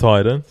tipped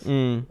Titans.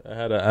 I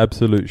had an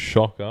absolute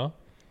shocker.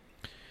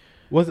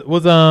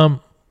 And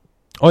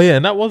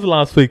that was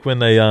last week when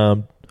they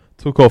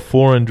took off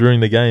Foreign during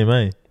the game,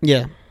 eh?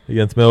 Yeah.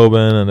 Against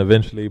Melbourne and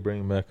eventually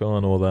bring him back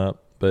on, all that.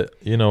 But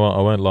you know what?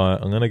 I won't lie.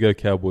 I'm going to go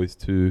Cowboys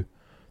too.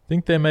 I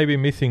think they're maybe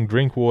missing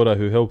Drinkwater,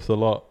 who helps a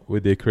lot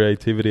with their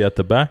creativity at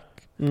the back.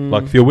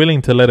 Like, if you're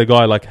willing to let a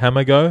guy like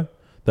Hammer go,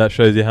 that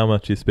shows you how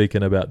much you're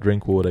speaking about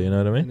Drinkwater, you know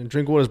what I mean? And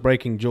Drinkwater's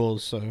breaking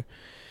jaws, so...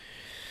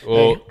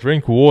 Well,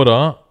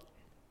 Drinkwater,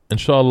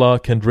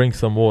 inshallah, can drink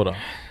some water.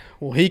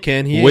 Well, he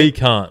can. We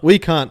can't. We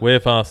can't. We're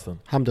fasting.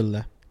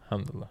 Alhamdulillah.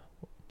 Alhamdulillah.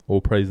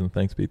 All praise and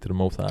thanks be to the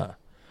Most High.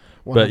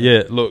 But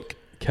yeah, look,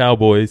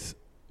 Cowboys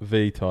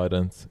v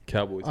Titans.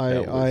 Cowboys.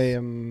 I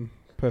am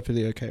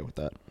perfectly okay with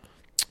that.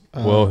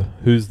 Well,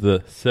 who's the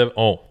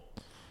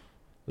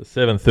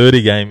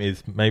 7:30 game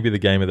is maybe the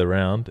game of the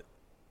round.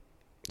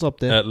 It's up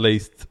there. At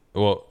least,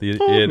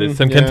 there's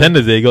some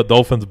contenders there. You got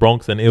Dolphins,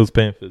 Bronx, and Eels,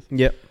 Panthers.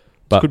 Yep.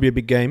 But could be a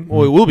big game.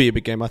 Or it will be a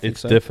big game, I think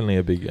it's so. It's definitely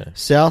a big game.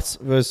 Souths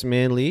versus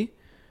Manly.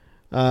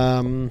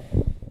 ANZ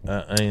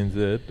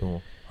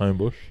or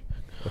Homebush.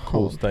 A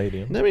cool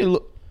stadium.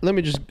 Let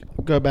me just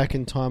go back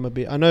in time a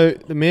bit. I know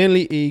the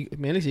Manly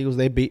Eagles,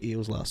 they beat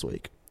Eagles last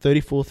week.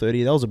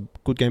 34-30. That was a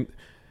good game.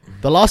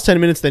 The last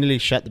 10 minutes, they nearly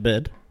shat the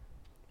bed.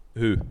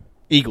 Who?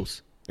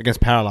 Eagles. against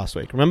Para last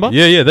week. Remember?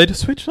 Yeah. They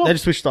just switched off. They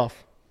just switched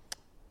off.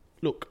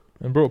 Look.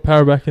 And brought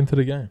Para back into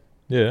the game.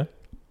 Yeah.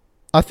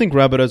 I think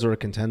Rabbitohs are a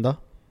contender.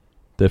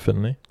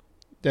 Definitely.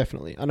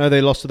 I know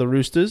they lost to the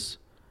Roosters.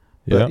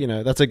 But,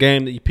 that's a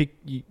game that you pick,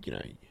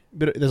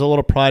 but there's a lot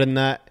of pride in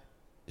that.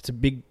 It's a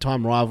big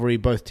time rivalry.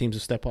 Both teams will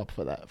step up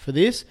for that. For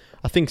this,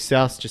 I think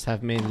Souths just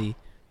have Manly.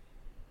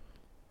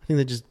 I think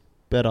they're just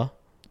better.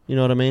 You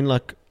know what I mean?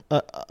 Like,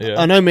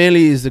 I know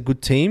Manly is a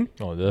good team.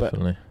 Oh,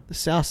 definitely. The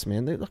Souths,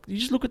 man, you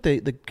just look at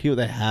the kill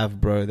they have,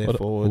 bro. Their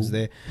forwards,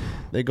 they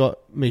got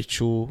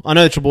Mitchell. I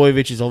know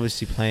Trebojevic is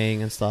obviously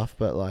playing and stuff,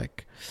 but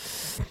like,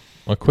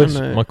 my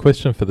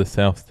question for the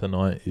Souths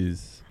tonight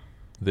is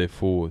their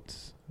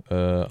forwards.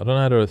 I don't know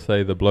how to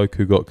say the bloke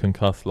who got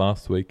concussed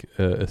last week,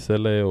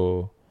 Esele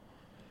or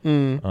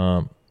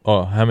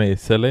Hame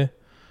Esele.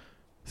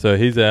 So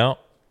he's out.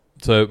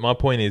 So my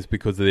point is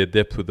because of their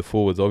depth with the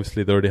forwards,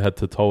 obviously they already had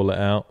to toll it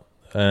out.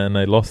 And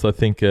they lost, I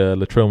think,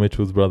 Latrell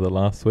Mitchell's brother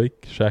last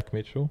week, Shaq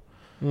Mitchell.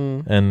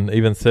 And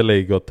even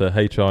Sele got the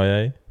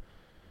HIA.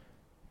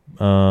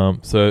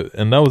 And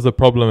that was a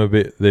problem a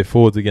bit. Their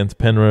forwards against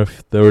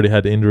Penrith, they already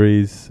had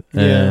injuries.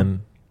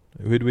 And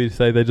who did we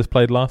say they just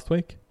played last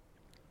week?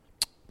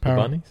 Para.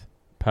 The Bunnies?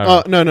 Para.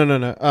 Oh,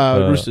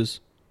 no.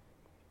 Roosters.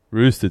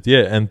 Roosters,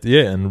 yeah. And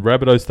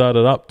Rabbitohs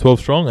started up 12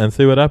 strong. And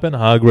see what happened?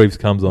 Hargreaves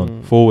comes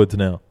on. Forwards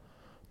now.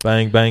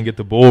 Bang, bang, get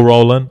the ball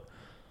rolling.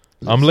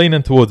 I'm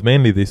leaning towards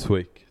Manly this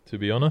week, to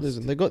be honest.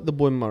 Listen, they got the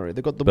boy Murray.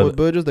 They got the boy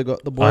Burgess. They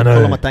got the boy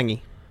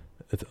Kalamatangi.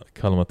 It's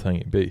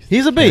Kalamatangi, beast.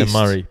 He's a beast.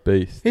 Cam Murray,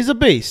 beast. He's a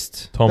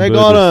beast. Tom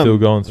Burgess still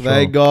going strong.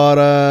 They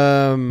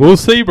got him. We'll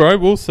see, bro.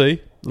 We'll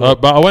see.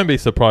 But I won't be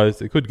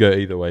surprised. It could go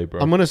either way,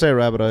 bro. I'm going to say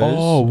Rabbitohs.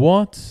 Oh,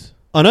 what?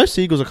 I know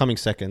Seagulls are coming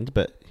second,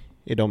 but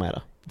it don't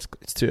matter.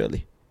 It's too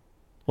early.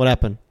 What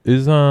happened?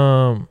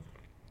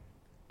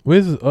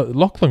 Where's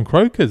Lachlan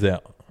Croker's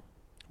out?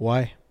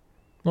 Why?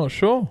 Not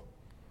sure.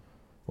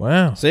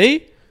 Wow.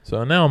 See?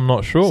 So now I'm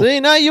not sure. See,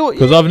 now you...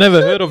 Because I've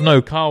never heard of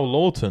no Carl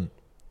Lawton,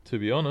 to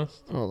be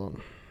honest. Hold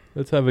on.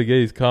 Let's have a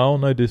gaze, Carl.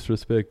 No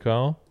disrespect,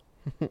 Carl.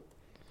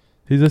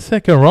 He's a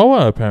second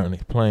rower, apparently,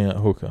 playing at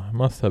hooker.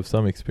 Must have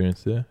some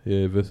experience there.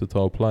 Yeah,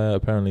 versatile player.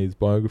 Apparently his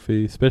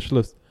biography.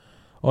 Specialist.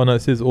 Oh, no,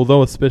 it says,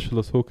 although a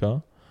specialist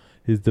hooker,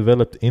 he's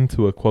developed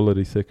into a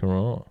quality second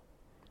rower.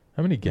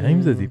 How many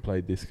games has he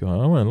played, this guy?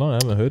 I won't lie, I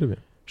haven't heard of him.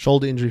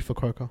 Shoulder injury for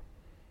Croker.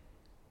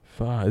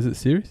 Is it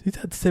serious? He's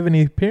had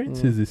 70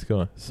 appearances, this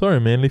guy. Sorry,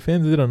 Manly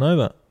fans, I didn't know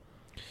that.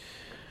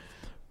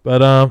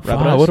 But,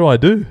 what do I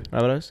do?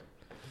 Rabbitohs?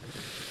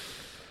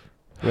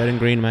 Red and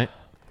green, mate.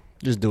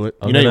 Just do it.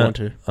 You want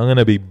to. I'm going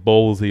to be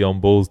ballsy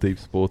on Balls Deep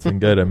Sports and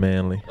go to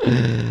Manly.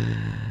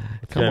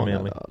 Come on,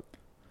 Manly.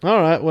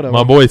 All right, whatever.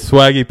 My boy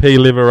Swaggy P.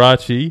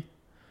 Liberace.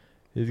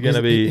 He's going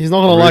to be... He's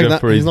not going to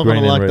like that. He's not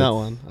going to like that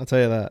one. I'll tell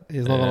you that.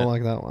 He's not going to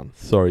like that one.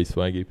 Sorry,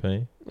 Swaggy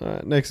P. All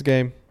right, next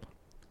game.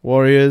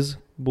 Warriors,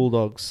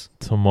 Bulldogs.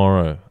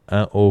 Tomorrow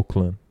at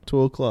Auckland.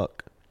 2:00.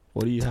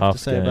 What do you have to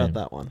say about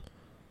that one?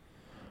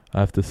 I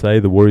have to say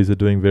the Warriors are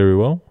doing very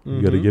well.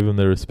 You got to give them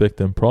their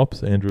respect and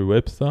props. Andrew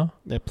Webster.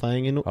 They're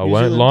playing in New Zealand.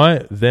 Won't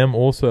lie. Them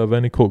also, I've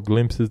only caught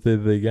glimpses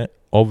of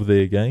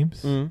their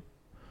games.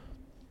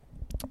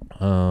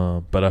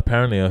 But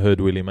apparently I heard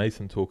Willie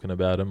Mason talking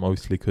about him,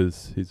 obviously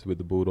because he's with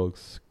the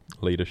Bulldogs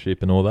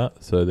leadership and all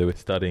that. So they were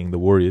studying the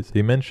Warriors.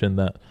 He mentioned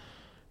that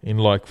in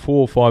like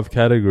 4 or 5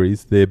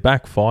 categories, their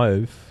back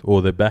 5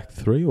 or their back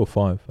 3 or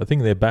 5. I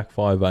think their back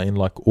 5 are in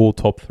like all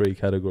top 3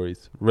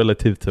 categories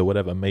relative to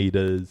whatever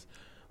meters,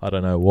 I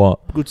don't know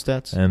what. Good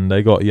stats. And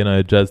they got,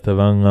 Jazz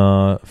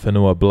Tavanga,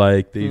 Whenua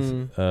Blake, these,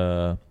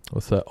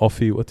 what's that,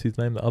 Offie, what's his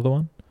name, the other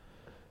one?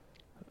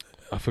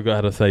 I forgot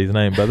how to say his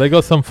name, but they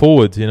got some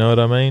forwards, you know what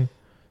I mean?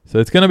 So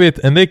it's going to be,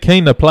 and they're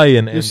keen to play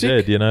in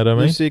NZ, you know what I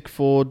mean? Lusick,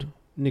 Ford,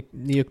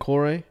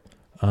 Niokore.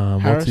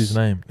 What's his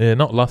name? Yeah,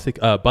 not Lusick,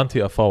 Bunty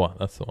Afawa,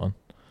 that's the one.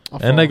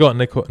 And they got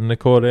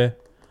Nikore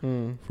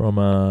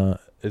from,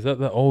 is that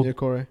the old,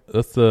 Niokore.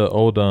 That's the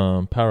old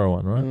Para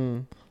one,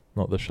 right?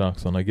 Not the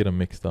Sharks one, I get them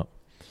mixed up.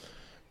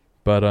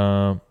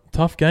 But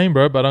tough game,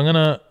 bro, but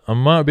I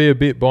might be a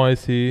bit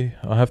biased here.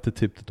 I have to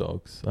tip the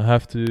Dogs. I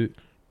have to.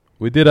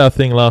 We did our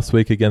thing last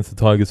week against the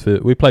Tigers.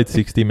 We played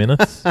 60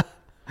 minutes.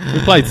 We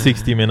played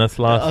 60 minutes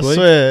last week. I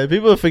swear,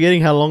 people are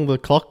forgetting how long the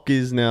clock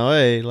is now,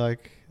 eh?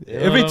 Like,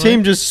 every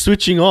team just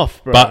switching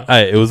off, bro. But,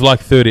 hey, it was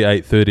like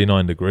 38,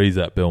 39 degrees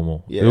at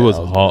Belmore. Yeah, it was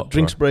hot,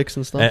 drinks breaks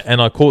and stuff.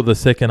 And I caught the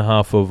second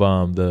half of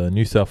the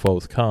New South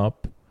Wales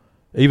Cup.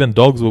 Even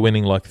Dogs were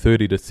winning like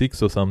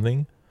 30-6 or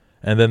something.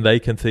 And then they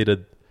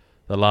conceded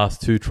the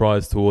last 2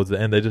 tries towards the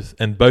end.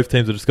 And both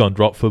teams were just going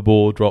drop for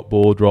ball, drop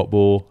ball, drop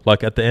ball.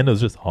 Like, at the end, it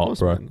was just hot,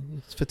 bro. Man.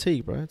 It's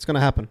fatigue, bro. It's going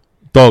to happen.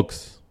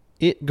 Dogs.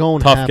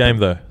 Tough game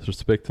though.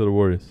 Respect to the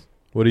Warriors.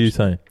 What are you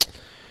saying?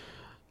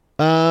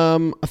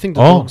 I think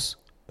the Dogs.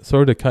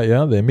 Sorry to cut you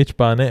out there. Mitch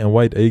Barnett and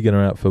Wade Egan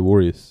are out for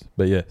Warriors.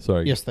 But yeah,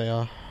 sorry. Yes, they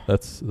are.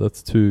 That's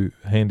 2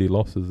 handy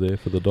losses there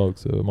for the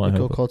Dogs. So it might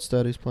help.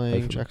 Codstad is playing.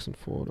 Hopefully. Jackson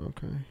Ford.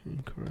 Okay,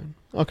 incorrect.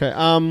 Okay.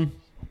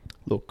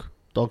 Look,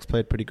 Dogs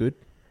played pretty good.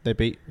 They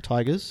beat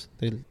Tigers.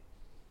 They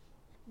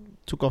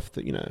took off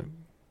the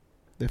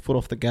their foot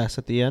off the gas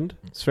at the end.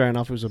 It's fair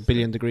enough. It was a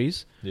billion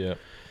degrees. Yeah.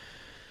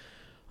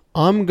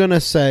 I'm going to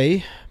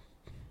say,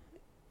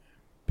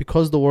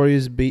 because the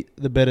Warriors beat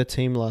the better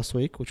team last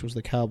week, which was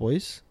the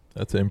Cowboys.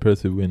 That's an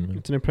impressive win, man.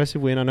 It's an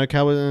impressive win. I know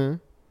Cowboys... and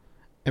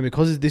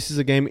because this is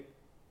a game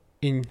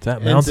in It's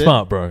at Mount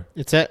Smart, bro.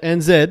 It's at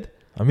NZ.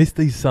 I miss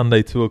these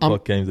Sunday 2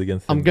 o'clock games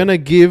against them. I'm going to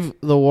give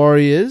the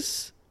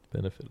Warriors...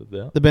 benefit of the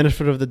doubt. the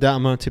benefit of the doubt.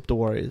 I'm going to tip the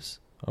Warriors.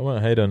 I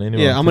won't hate on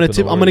anyone. Yeah, I'm going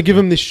to give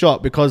them this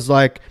shot because,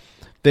 like,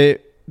 they're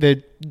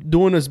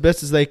doing as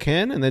best as they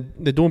can, and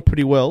they're doing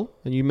pretty well.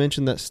 And you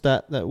mentioned that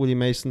stat that Willie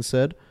Mason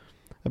said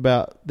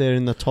about they're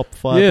in the top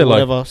 5 or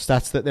whatever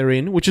stats that they're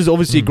in, which is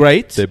obviously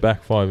great. They're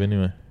back 5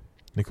 anyway.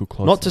 Nickel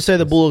Close. Not to say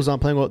the Bulldogs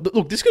aren't playing well.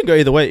 Look, this can go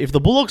either way. If the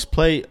Bulldogs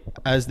play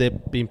as they've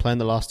been playing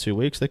the last 2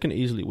 weeks, they can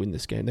easily win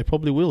this game. They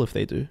probably will if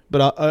they do.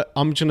 But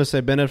I'm just going to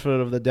say benefit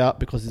of the doubt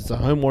because it's a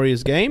home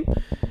Warriors game.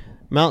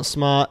 Mount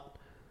Smart,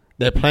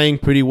 they're playing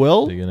pretty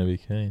well. They're going to be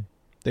keen.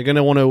 They're going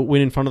to want to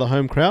win in front of the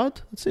home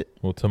crowd. That's it.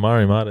 Well,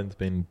 Tamari Martin's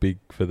been big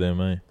for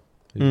them, eh?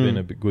 He's been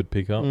a good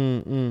pickup.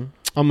 I'm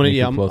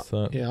just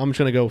going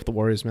to go with the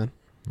Warriors, man.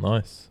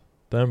 Nice.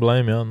 Don't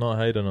blame me. I'm not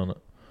hating on it.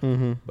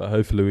 Mm-hmm. But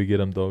hopefully we get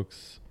them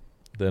dogs.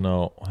 Then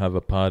I'll have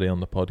a party on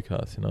the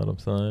podcast. You know what I'm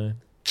saying?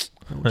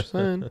 What you're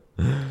saying?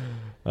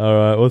 All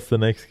right. What's the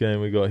next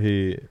game we got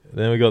here?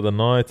 Then we got the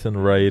Knights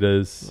and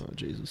Raiders. Oh,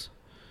 Jesus.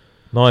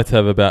 Knights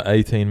have about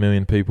 18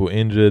 million people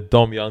injured.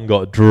 Dom Young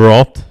got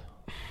dropped.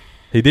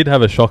 He did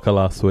have a shocker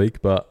last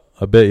week, but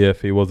I bet you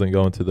if he wasn't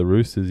going to the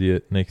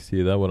Roosters next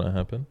year, that wouldn't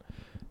happen.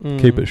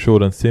 Keep it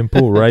short and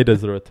simple.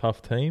 Raiders are a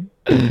tough team,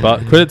 but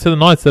credit to the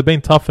Knights. They've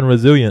been tough and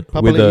resilient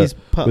with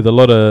a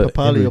lot of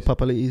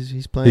Papali,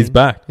 he's playing. He's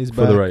back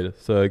for the Raiders.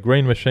 So a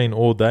green machine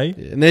all day.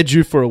 Yeah, and they're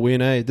due for a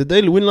win, eh? Did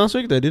they win last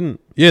week? They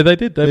didn't. Yeah, they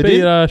did. They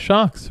beat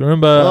Sharks.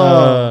 Remember?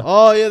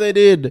 Yeah, they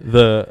did.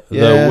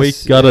 The weak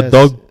gutter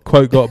dog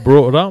quote got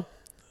brought up.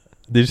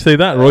 Did you see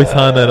that? Royce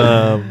Hunt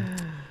and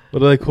what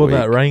do they call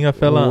that Ranger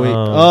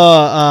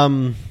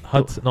fella?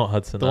 Hudson, not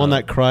Hudson. The one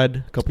that cried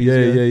a couple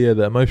years ago. Yeah.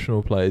 The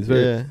emotional play.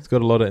 He's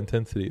got a lot of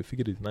intensity. I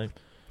forget his name.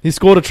 He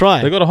scored a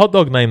try. They got a hot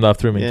dog named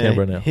after him in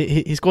Canberra now.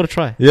 He scored a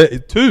try. Yeah,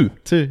 two.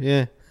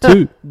 Yeah.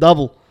 2.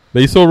 Double.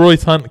 But you saw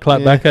Royce Hunt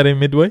clap back at him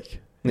midweek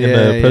in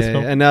the press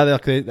conference. And now I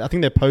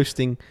think they're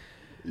posting.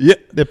 Yeah,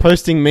 they're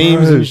posting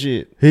memes and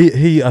shit.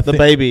 The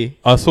baby.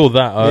 I saw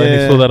that. I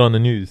only saw that on the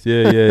news.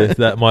 Yeah. It's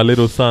that my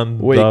little son.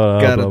 We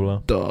got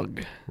a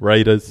dog.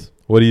 Raiders.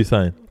 What are you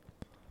saying?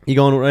 You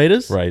going with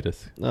Raiders?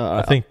 Raiders.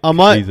 I think I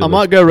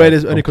might go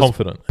Raiders only because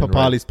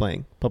Papali's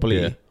playing.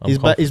 Papali,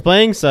 he's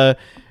playing. So,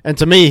 and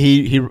to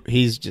me,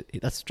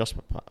 that's just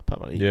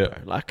Papali. Yeah, bro.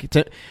 Like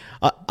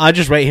I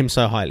just rate him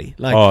so highly.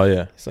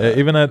 Like,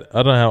 even at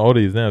I don't know how old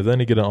he is now. He's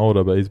only getting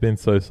older, but he's been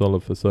so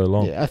solid for so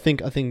long. Yeah, I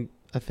think I'm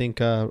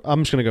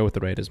just gonna go with the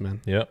Raiders,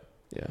 man. Yeah.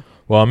 Yeah.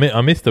 Well,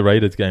 I missed the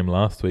Raiders game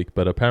last week,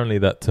 but apparently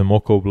that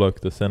Tomoko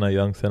bloke, the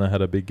young centre,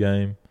 had a big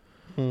game.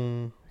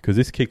 Because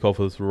this kickoff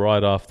was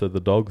right after the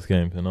Dogs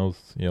game, and I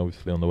was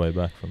obviously on the way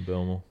back from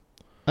Belmore.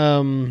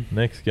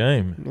 Next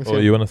game.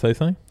 You want to say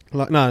something?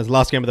 No, it's the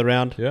last game of the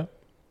round. Yeah.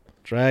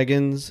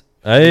 Dragons.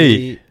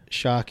 Hey.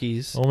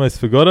 Sharkies. Almost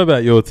forgot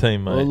about your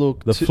team, mate. Oh,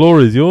 look, the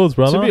floor is yours,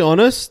 brother. To be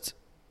honest,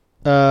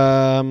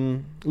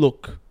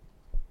 look.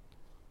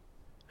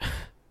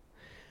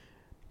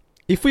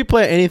 If we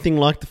play anything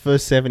like the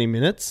first 70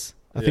 minutes,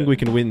 I think we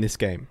can win this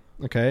game.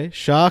 Okay,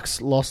 Sharks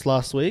lost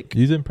last week.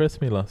 You impressed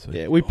me last week.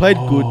 Yeah, we played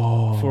good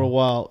for a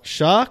while.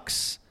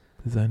 Sharks.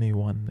 There's only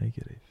one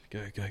negative.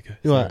 Go.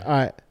 All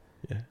right.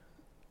 Yeah.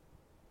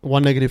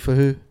 One negative for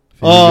who?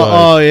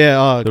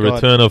 The God.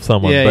 return of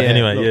someone. But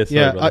anyway,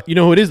 you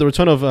know who it is? The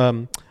return of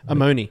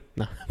Amoni.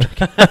 No.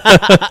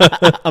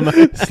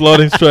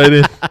 Sliding straight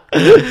in.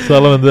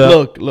 Sullivan's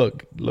out.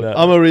 Look. No.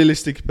 I'm a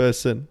realistic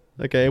person.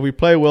 Okay, if we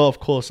play well, of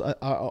course,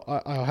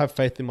 I have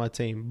faith in my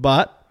team,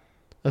 but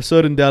a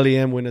certain Dally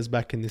M winner's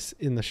back in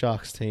the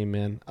Sharks team,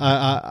 man.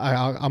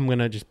 I'm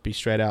gonna just be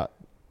straight out.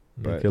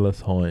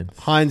 Nicholas Hines.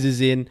 Hines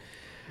is in.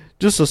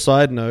 Just a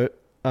side note,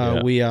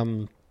 we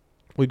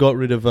got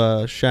rid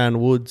of Shan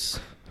Woods.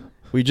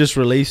 We just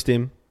released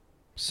him,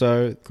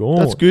 so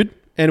that's good.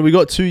 And we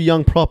got 2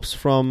 young props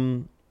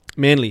from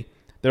Manly.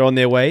 They're on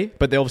their way,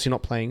 but they're obviously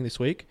not playing this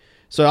week.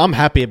 So I'm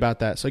happy about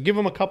that. So give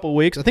them a couple of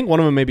weeks. I think one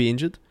of them may be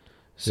injured.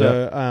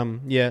 So,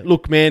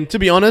 look, man, to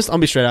be honest, I'll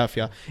be straight out for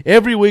you.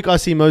 Every week I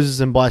see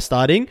Moses and Bai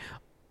starting,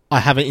 I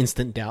have an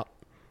instant doubt.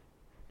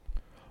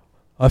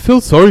 I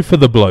feel sorry for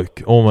the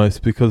bloke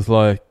almost because,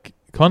 like,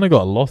 kind of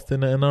got lost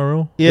in the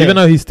NRL. Yeah. Even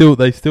though he's still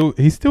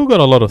got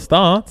a lot of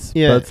starts.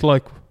 Yeah. But it's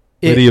like,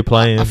 where do you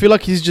play him? I feel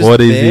like he's just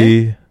What is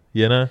he?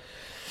 You know?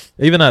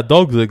 Even at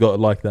Dogs, they got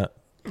like that.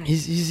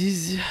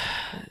 It's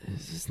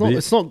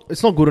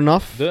not good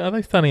enough. Are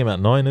they starting him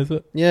at 9, is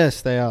it?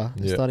 Yes, they are.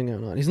 They're starting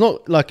at 9. He's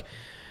not like...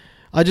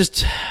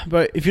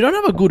 Bro, if you don't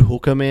have a good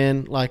hooker,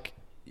 man, like,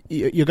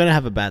 you're going to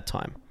have a bad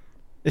time.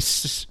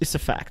 It's a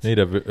fact. You need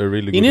a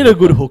really good You need a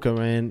good hooker,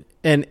 man.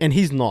 And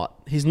he's not.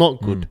 He's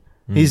not good.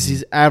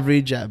 He's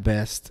average at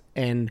best.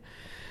 And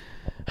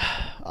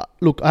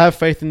Look, I have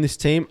faith in this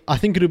team. I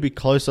think it'll be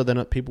closer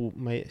than people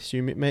may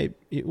assume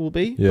it will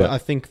be. Yeah. But I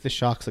think the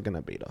Sharks are going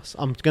to beat us.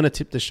 I'm going to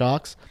tip the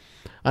Sharks.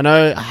 I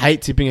know I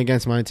hate tipping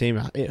against my own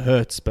team. It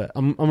hurts, but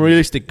I'm a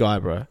realistic guy,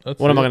 bro.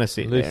 What am I going to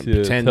sit there and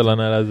pretend? Telling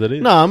it as it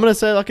is. No, I'm going to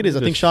say it like it is.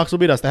 I think Sharks will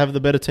beat us. They have the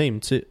better team.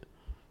 Too.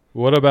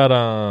 What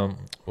about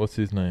what's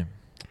his name?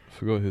 I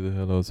forgot who the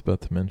hell I was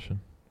about to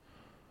mention.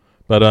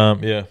 But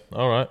yeah,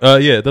 all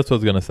right. Yeah, that's what I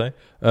was gonna say.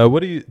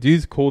 What do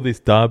you call this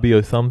derby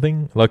or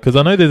something? Like, because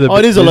I know there's a.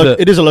 It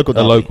is a local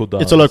derby. A local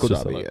derby. It's a local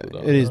It's derby. a local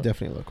derby. It is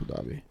definitely a local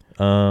derby.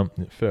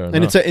 Fair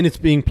enough. And it's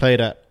being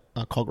played at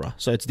Cogra,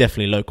 so it's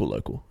definitely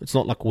local. It's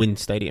not like Wynn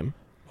Stadium.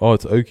 Oh,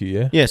 it's Oakey,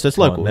 yeah. Yeah, so it's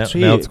local. Now it's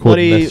it's called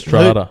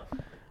Nestrada.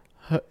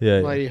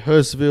 Yeah,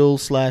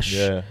 Hurstville /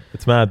 Yeah,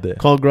 it's mad there.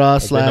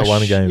 Cogra /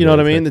 one game you know what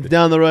I there, mean? exactly.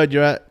 Down the road,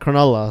 you're at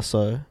Cronulla,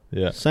 so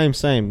Yeah,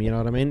 same. You know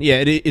what I mean?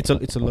 Yeah, it's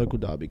a local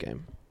derby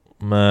game.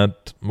 mad.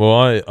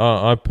 Well,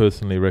 I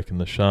personally reckon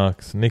the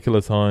Sharks. Nico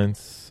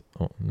Hines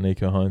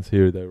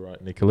here. They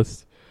write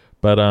Nicholas,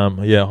 but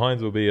yeah,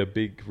 Hines will be a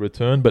big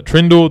return. But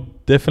Trindle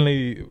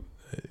definitely.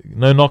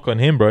 No knock on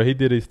him, bro. He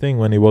did his thing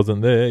when he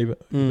wasn't there.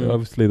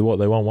 Obviously,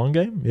 they won one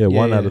game. Yeah,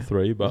 one out of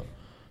 3, but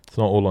it's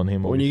not all on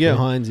him. When you get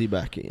Heinzie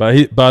back in,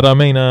 but I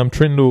mean,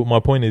 Trindle. My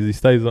point is, he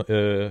stays.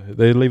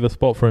 They leave a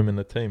spot for him in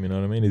the team. You know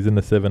what I mean? He's in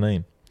the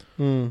 17,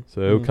 so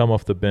he'll come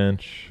off the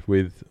bench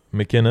with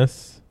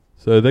McInnes.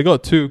 So they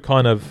got 2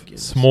 kind of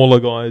smaller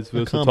guys,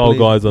 versatile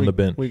guys on the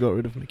bench. We got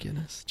rid of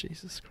McInnes.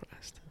 Jesus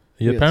Christ!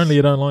 Apparently,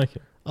 you don't like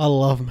him. I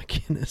love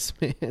McInnes,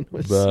 man.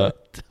 We're so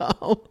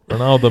dumb.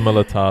 Ronaldo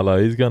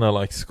Militalo, he's gonna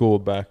like score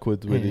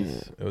backwards with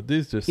his.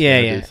 This just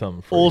do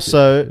something.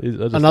 Also,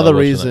 another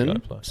reason.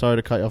 Sorry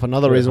to cut you off.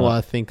 Another reason why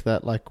I think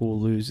that like we'll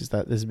lose is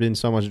that there's been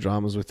so much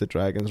dramas with the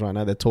Dragons right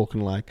now. They're talking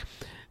like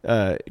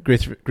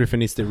Griffin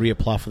needs to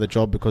reapply for the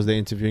job because they're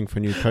interviewing for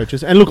new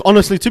coaches. And look,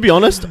 honestly, to be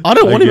honest, I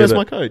don't want him as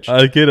my coach.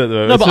 I get it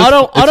though. No, but I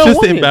don't. It's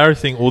just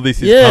embarrassing. All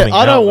this is coming out.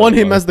 I don't want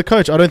him as the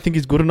coach. I don't think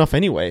he's good enough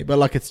anyway. But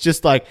like, it's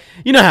just like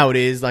you know how it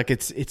is. Like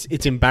it's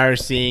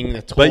embarrassing.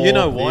 The talk, but you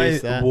know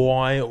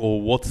why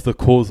or what's the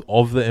cause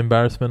of the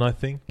embarrassment? I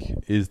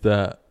think is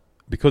that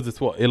because it's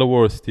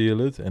Illawarra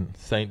Steelers and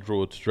St.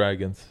 George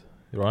Dragons,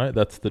 right?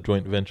 That's the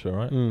joint venture,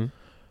 right?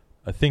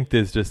 I think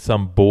there's just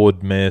some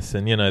board mess,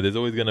 and there's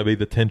always going to be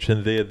the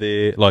tension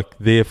there, like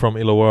they're from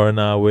Illawarra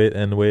now,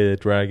 we're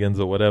Dragons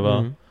or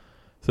whatever.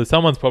 So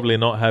someone's probably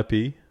not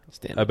happy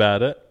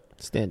about it.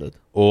 Standard.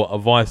 Or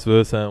vice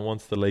versa, and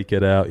wants to leak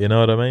it out. You know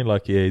what I mean?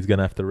 Like, he's going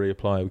to have to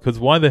reapply. Because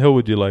why the hell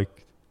would you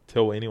like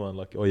tell anyone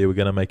like, oh yeah, we're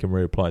going to make him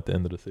reapply at the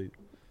end of the season?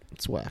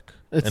 It's whack.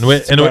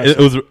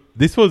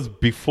 This was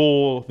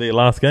before the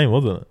last game,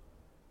 wasn't it?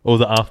 Or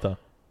was it after?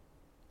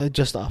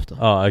 Just after.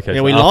 Oh, okay. Yeah,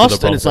 so we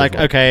lost, and it's like,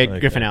 okay,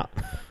 Griffin out.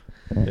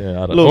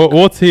 Yeah, I don't know.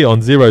 What's here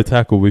on zero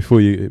tackle before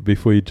you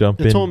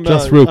jump in?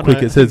 Just real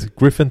quick, it says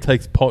Griffin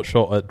takes pot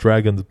shot at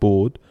Dragons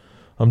board.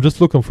 I'm just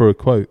looking for a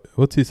quote.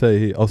 What's he say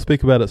here? I'll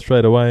speak about it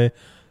straight away.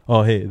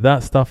 Oh, here,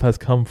 that stuff has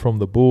come from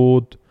the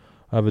board.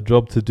 I have a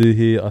job to do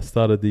here. I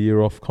started the year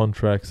off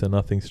contracts and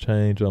nothing's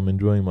changed. I'm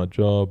enjoying my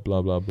job,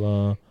 blah, blah,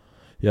 blah.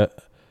 Yeah.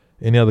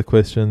 Any other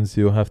questions?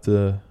 You'll have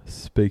to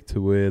speak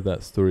to where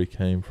that story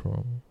came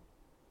from.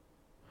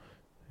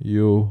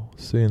 You'll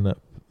see in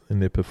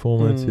their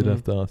performance, you'd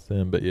have to ask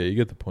them. But yeah, you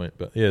get the point.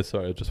 But yeah,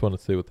 sorry, I just wanted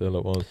to see what the hell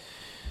it was.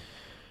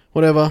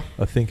 Whatever.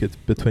 I think it's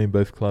between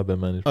both club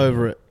and management.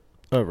 Over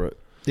it.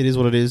 It is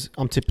what it is.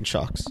 I'm tipping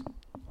Sharks.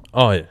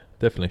 Oh yeah,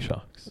 definitely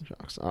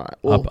Sharks. All right.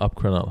 Well, up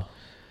Cronulla.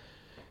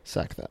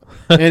 Sack that.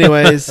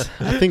 Anyways,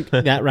 I think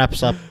that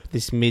wraps up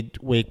this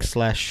midweek /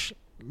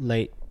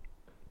 late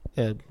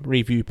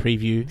review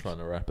preview. Trying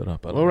to wrap it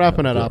up. We're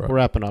wrapping it up. We're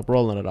wrapping up.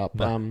 Rolling it up.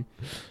 Nah.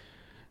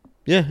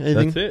 Yeah,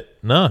 anything? That's it.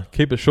 No,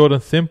 keep it short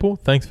and simple.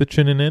 Thanks for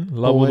tuning in.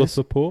 Love all the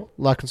support.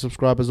 Like and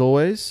subscribe as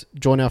always.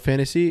 Join our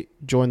fantasy.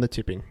 Join the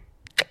tipping.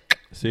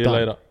 See you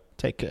later.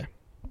 Take care.